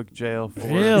Facebook jail for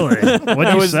Really?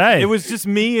 What'd you say? It was just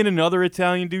me and another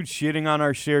Italian dude shitting on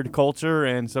our shared culture,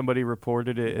 and somebody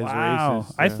reported it as wow.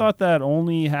 racist. I Yeah. thought that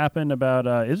only happened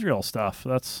about Israel stuff.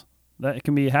 That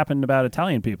can be happened about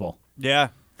Italian people. Yeah.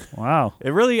 Wow. It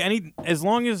really as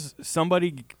long as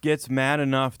somebody gets mad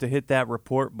enough to hit that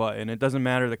report button, it doesn't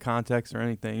matter the context or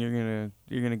anything.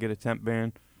 You're gonna get a temp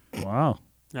ban. Wow.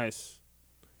 Nice.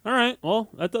 All right. Well,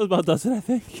 that about does it, I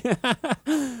think.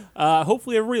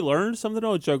 Hopefully everybody learned something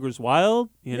about Joker's Wild,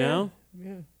 you know?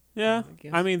 Yeah. Yeah.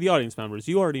 guess. I mean, the audience members,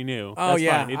 you already knew. Oh, That's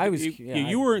yeah, fine. I was- You, yeah,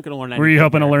 you weren't going to learn anything. Were you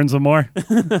hoping to here. learn some more? You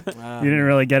didn't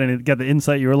really get the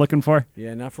insight you were looking for?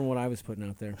 Yeah, not from what I was putting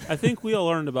out there. I think we all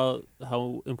learned about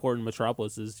how important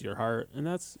Metropolis is to your heart, and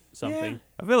that's something.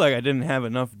 I feel like I didn't have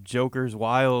enough Joker's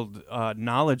Wild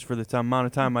knowledge for the amount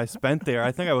of time I spent there.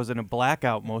 I think I was in a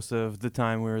blackout most of the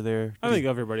time we were there. I think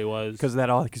everybody was. Because of that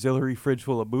auxiliary fridge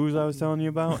full of booze I was telling you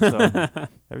about. So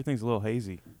everything's a little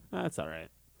hazy. That's all right.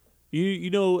 You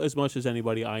know as much as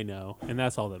anybody I know, and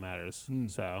that's all that matters.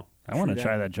 So I want to True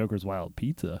try that. that Joker's Wild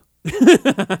pizza.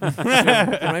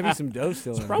 There might be some dough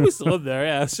still in there. probably still in there.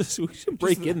 Yeah, it's just we should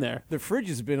break in there. The fridge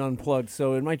has been unplugged,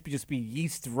 so it might just be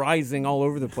yeast rising all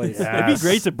over the place. Yeah. It'd be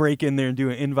great to break in there and do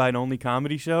an invite-only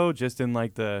comedy show just in,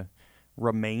 like, the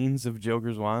remains of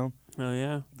Joker's Wild. Oh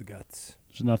yeah. The guts.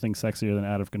 There's nothing sexier than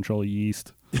out of control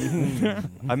yeast. I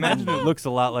imagine it looks a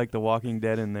lot like The Walking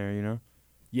Dead in there, you know?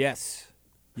 Yes.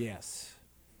 Yes.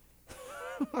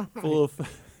 Full of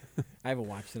I haven't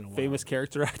watched it in a while. famous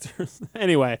character actors.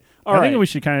 Anyway, all I right. think we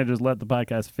should kind of just let the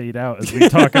podcast fade out as we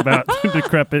talk about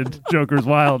decrepit Joker's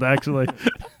Wild, actually.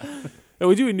 And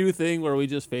we do a new thing where we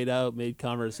just fade out mid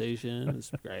conversation.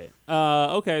 It's great.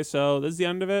 Okay, so this is the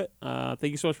end of it.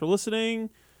 Thank you so much for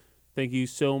listening. Thank you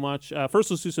so much.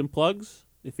 First, let's do some plugs.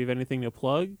 if you have anything to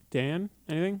plug, Dan,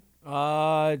 anything?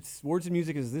 It's Words and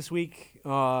Music is this week,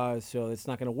 so it's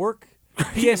not going to work.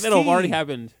 That'll have already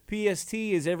happened. PST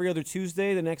is every other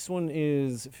Tuesday. The next one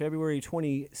is February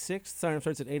 26th. Sign-up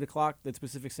starts at 8 o'clock. That's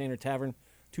Pacific Standard Tavern,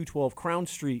 212 Crown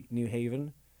Street, New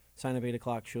Haven. Sign-up 8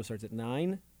 o'clock. Show starts at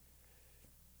 9.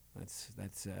 That's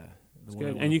the one Good.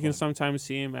 I wanna And you can plug. sometimes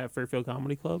see him at Fairfield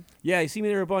Comedy Club. Yeah, you see me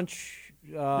there a bunch,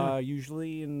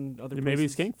 usually in other And maybe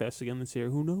it's places. Skankfest again this year.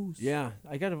 Who knows? Yeah,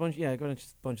 I got a bunch. Yeah, I got a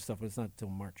bunch of stuff, but it's not till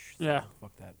March. So Yeah.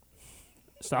 fuck that.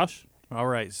 Stash? All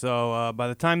right, so by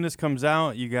the time this comes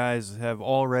out, you guys have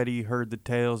already heard the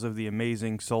tales of the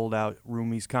amazing sold-out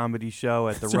Roomies comedy show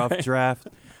at the That's Rough right. Draft,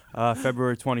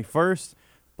 February 21st.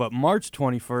 But March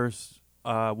 21st,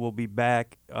 we'll be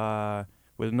back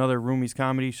with another Roomies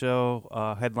comedy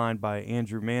show headlined by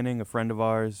Andrew Manning, a friend of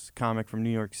ours, comic from New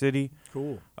York City.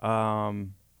 Cool.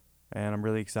 And I'm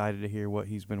really excited to hear what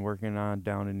he's been working on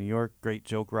down in New York. Great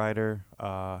joke writer.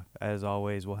 As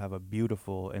always, we'll have a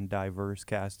beautiful and diverse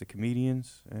cast of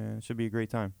comedians, and it should be a great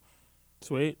time.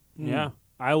 Sweet. Yeah.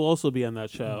 I will also be on that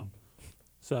show.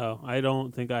 So I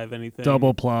don't think I have anything.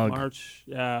 Double plug. March.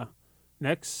 Yeah.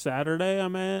 Next Saturday,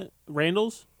 I'm at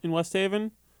Randall's in West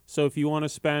Haven. So if you want to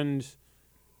spend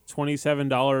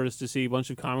 $27 to see a bunch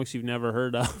of comics you've never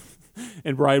heard of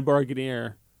and Brian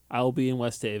Barganier, I'll be in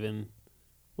West Haven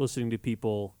listening to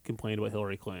people complain about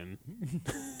Hillary Clinton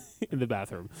in the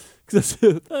bathroom. 'Cause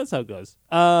that's how it goes.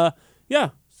 Yeah,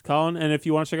 it's Colin. And if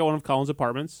you want to check out one of Colin's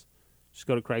apartments, just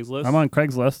go to Craigslist. I'm on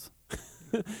Craigslist.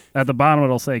 At the bottom,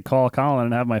 it'll say call Colin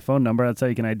and have my phone number. That's how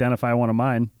you can identify one of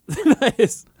mine.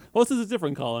 Nice. Well, this is a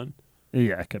different Colin.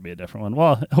 Yeah, it could be a different one.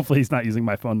 Well, hopefully he's not using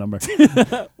my phone number.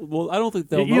 Well, I don't think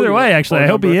they'll know Either your way, actually, phone I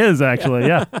hope he number. is, actually.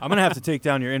 Yeah. I'm going to have to take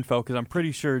down your info because I'm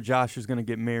pretty sure Josh is going to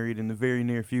get married in the very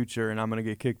near future, and I'm going to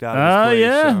get kicked out of his Oh, place.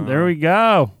 yeah. so, There we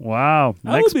go. Wow.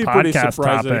 That Next would be pretty podcast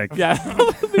surprising. topic. Yeah,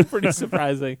 that would be pretty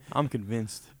surprising. I'm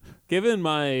convinced. Given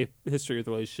my history with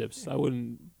relationships, I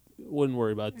wouldn't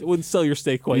worry about it. Wouldn't sell your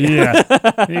steak quite yet.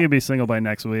 Yeah. You can be single by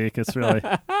next week. It's really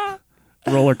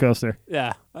roller coaster.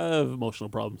 Yeah, I have emotional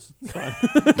problems. It's fine.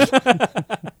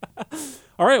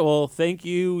 All right, well, thank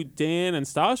you, Dan and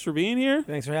Stas, for being here.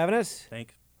 Thanks for having us.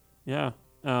 Thanks. Yeah,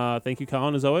 thank you,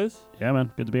 Colin, as always. Yeah,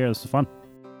 man. Good to be here. This is fun.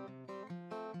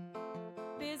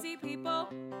 Busy people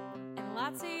and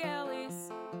lots of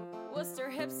yellies,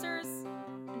 Worcester hipsters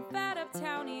and fat up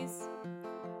townies.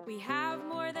 We have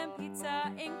more than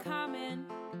pizza in common,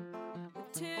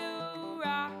 with 2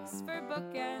 rocks for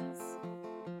bookends.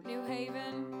 New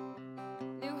Haven,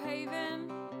 New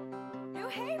Haven, New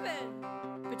Haven,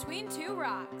 between 2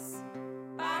 rocks.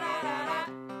 Ba-da-da-da,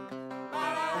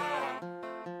 ba-da-da-da,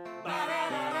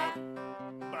 ba-da-da-da,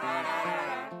 ba-da-da-da,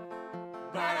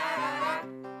 ba-da-da-da,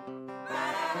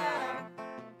 ba-da-da-da,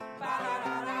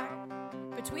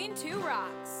 ba-da-da-da. Between 2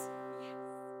 rocks.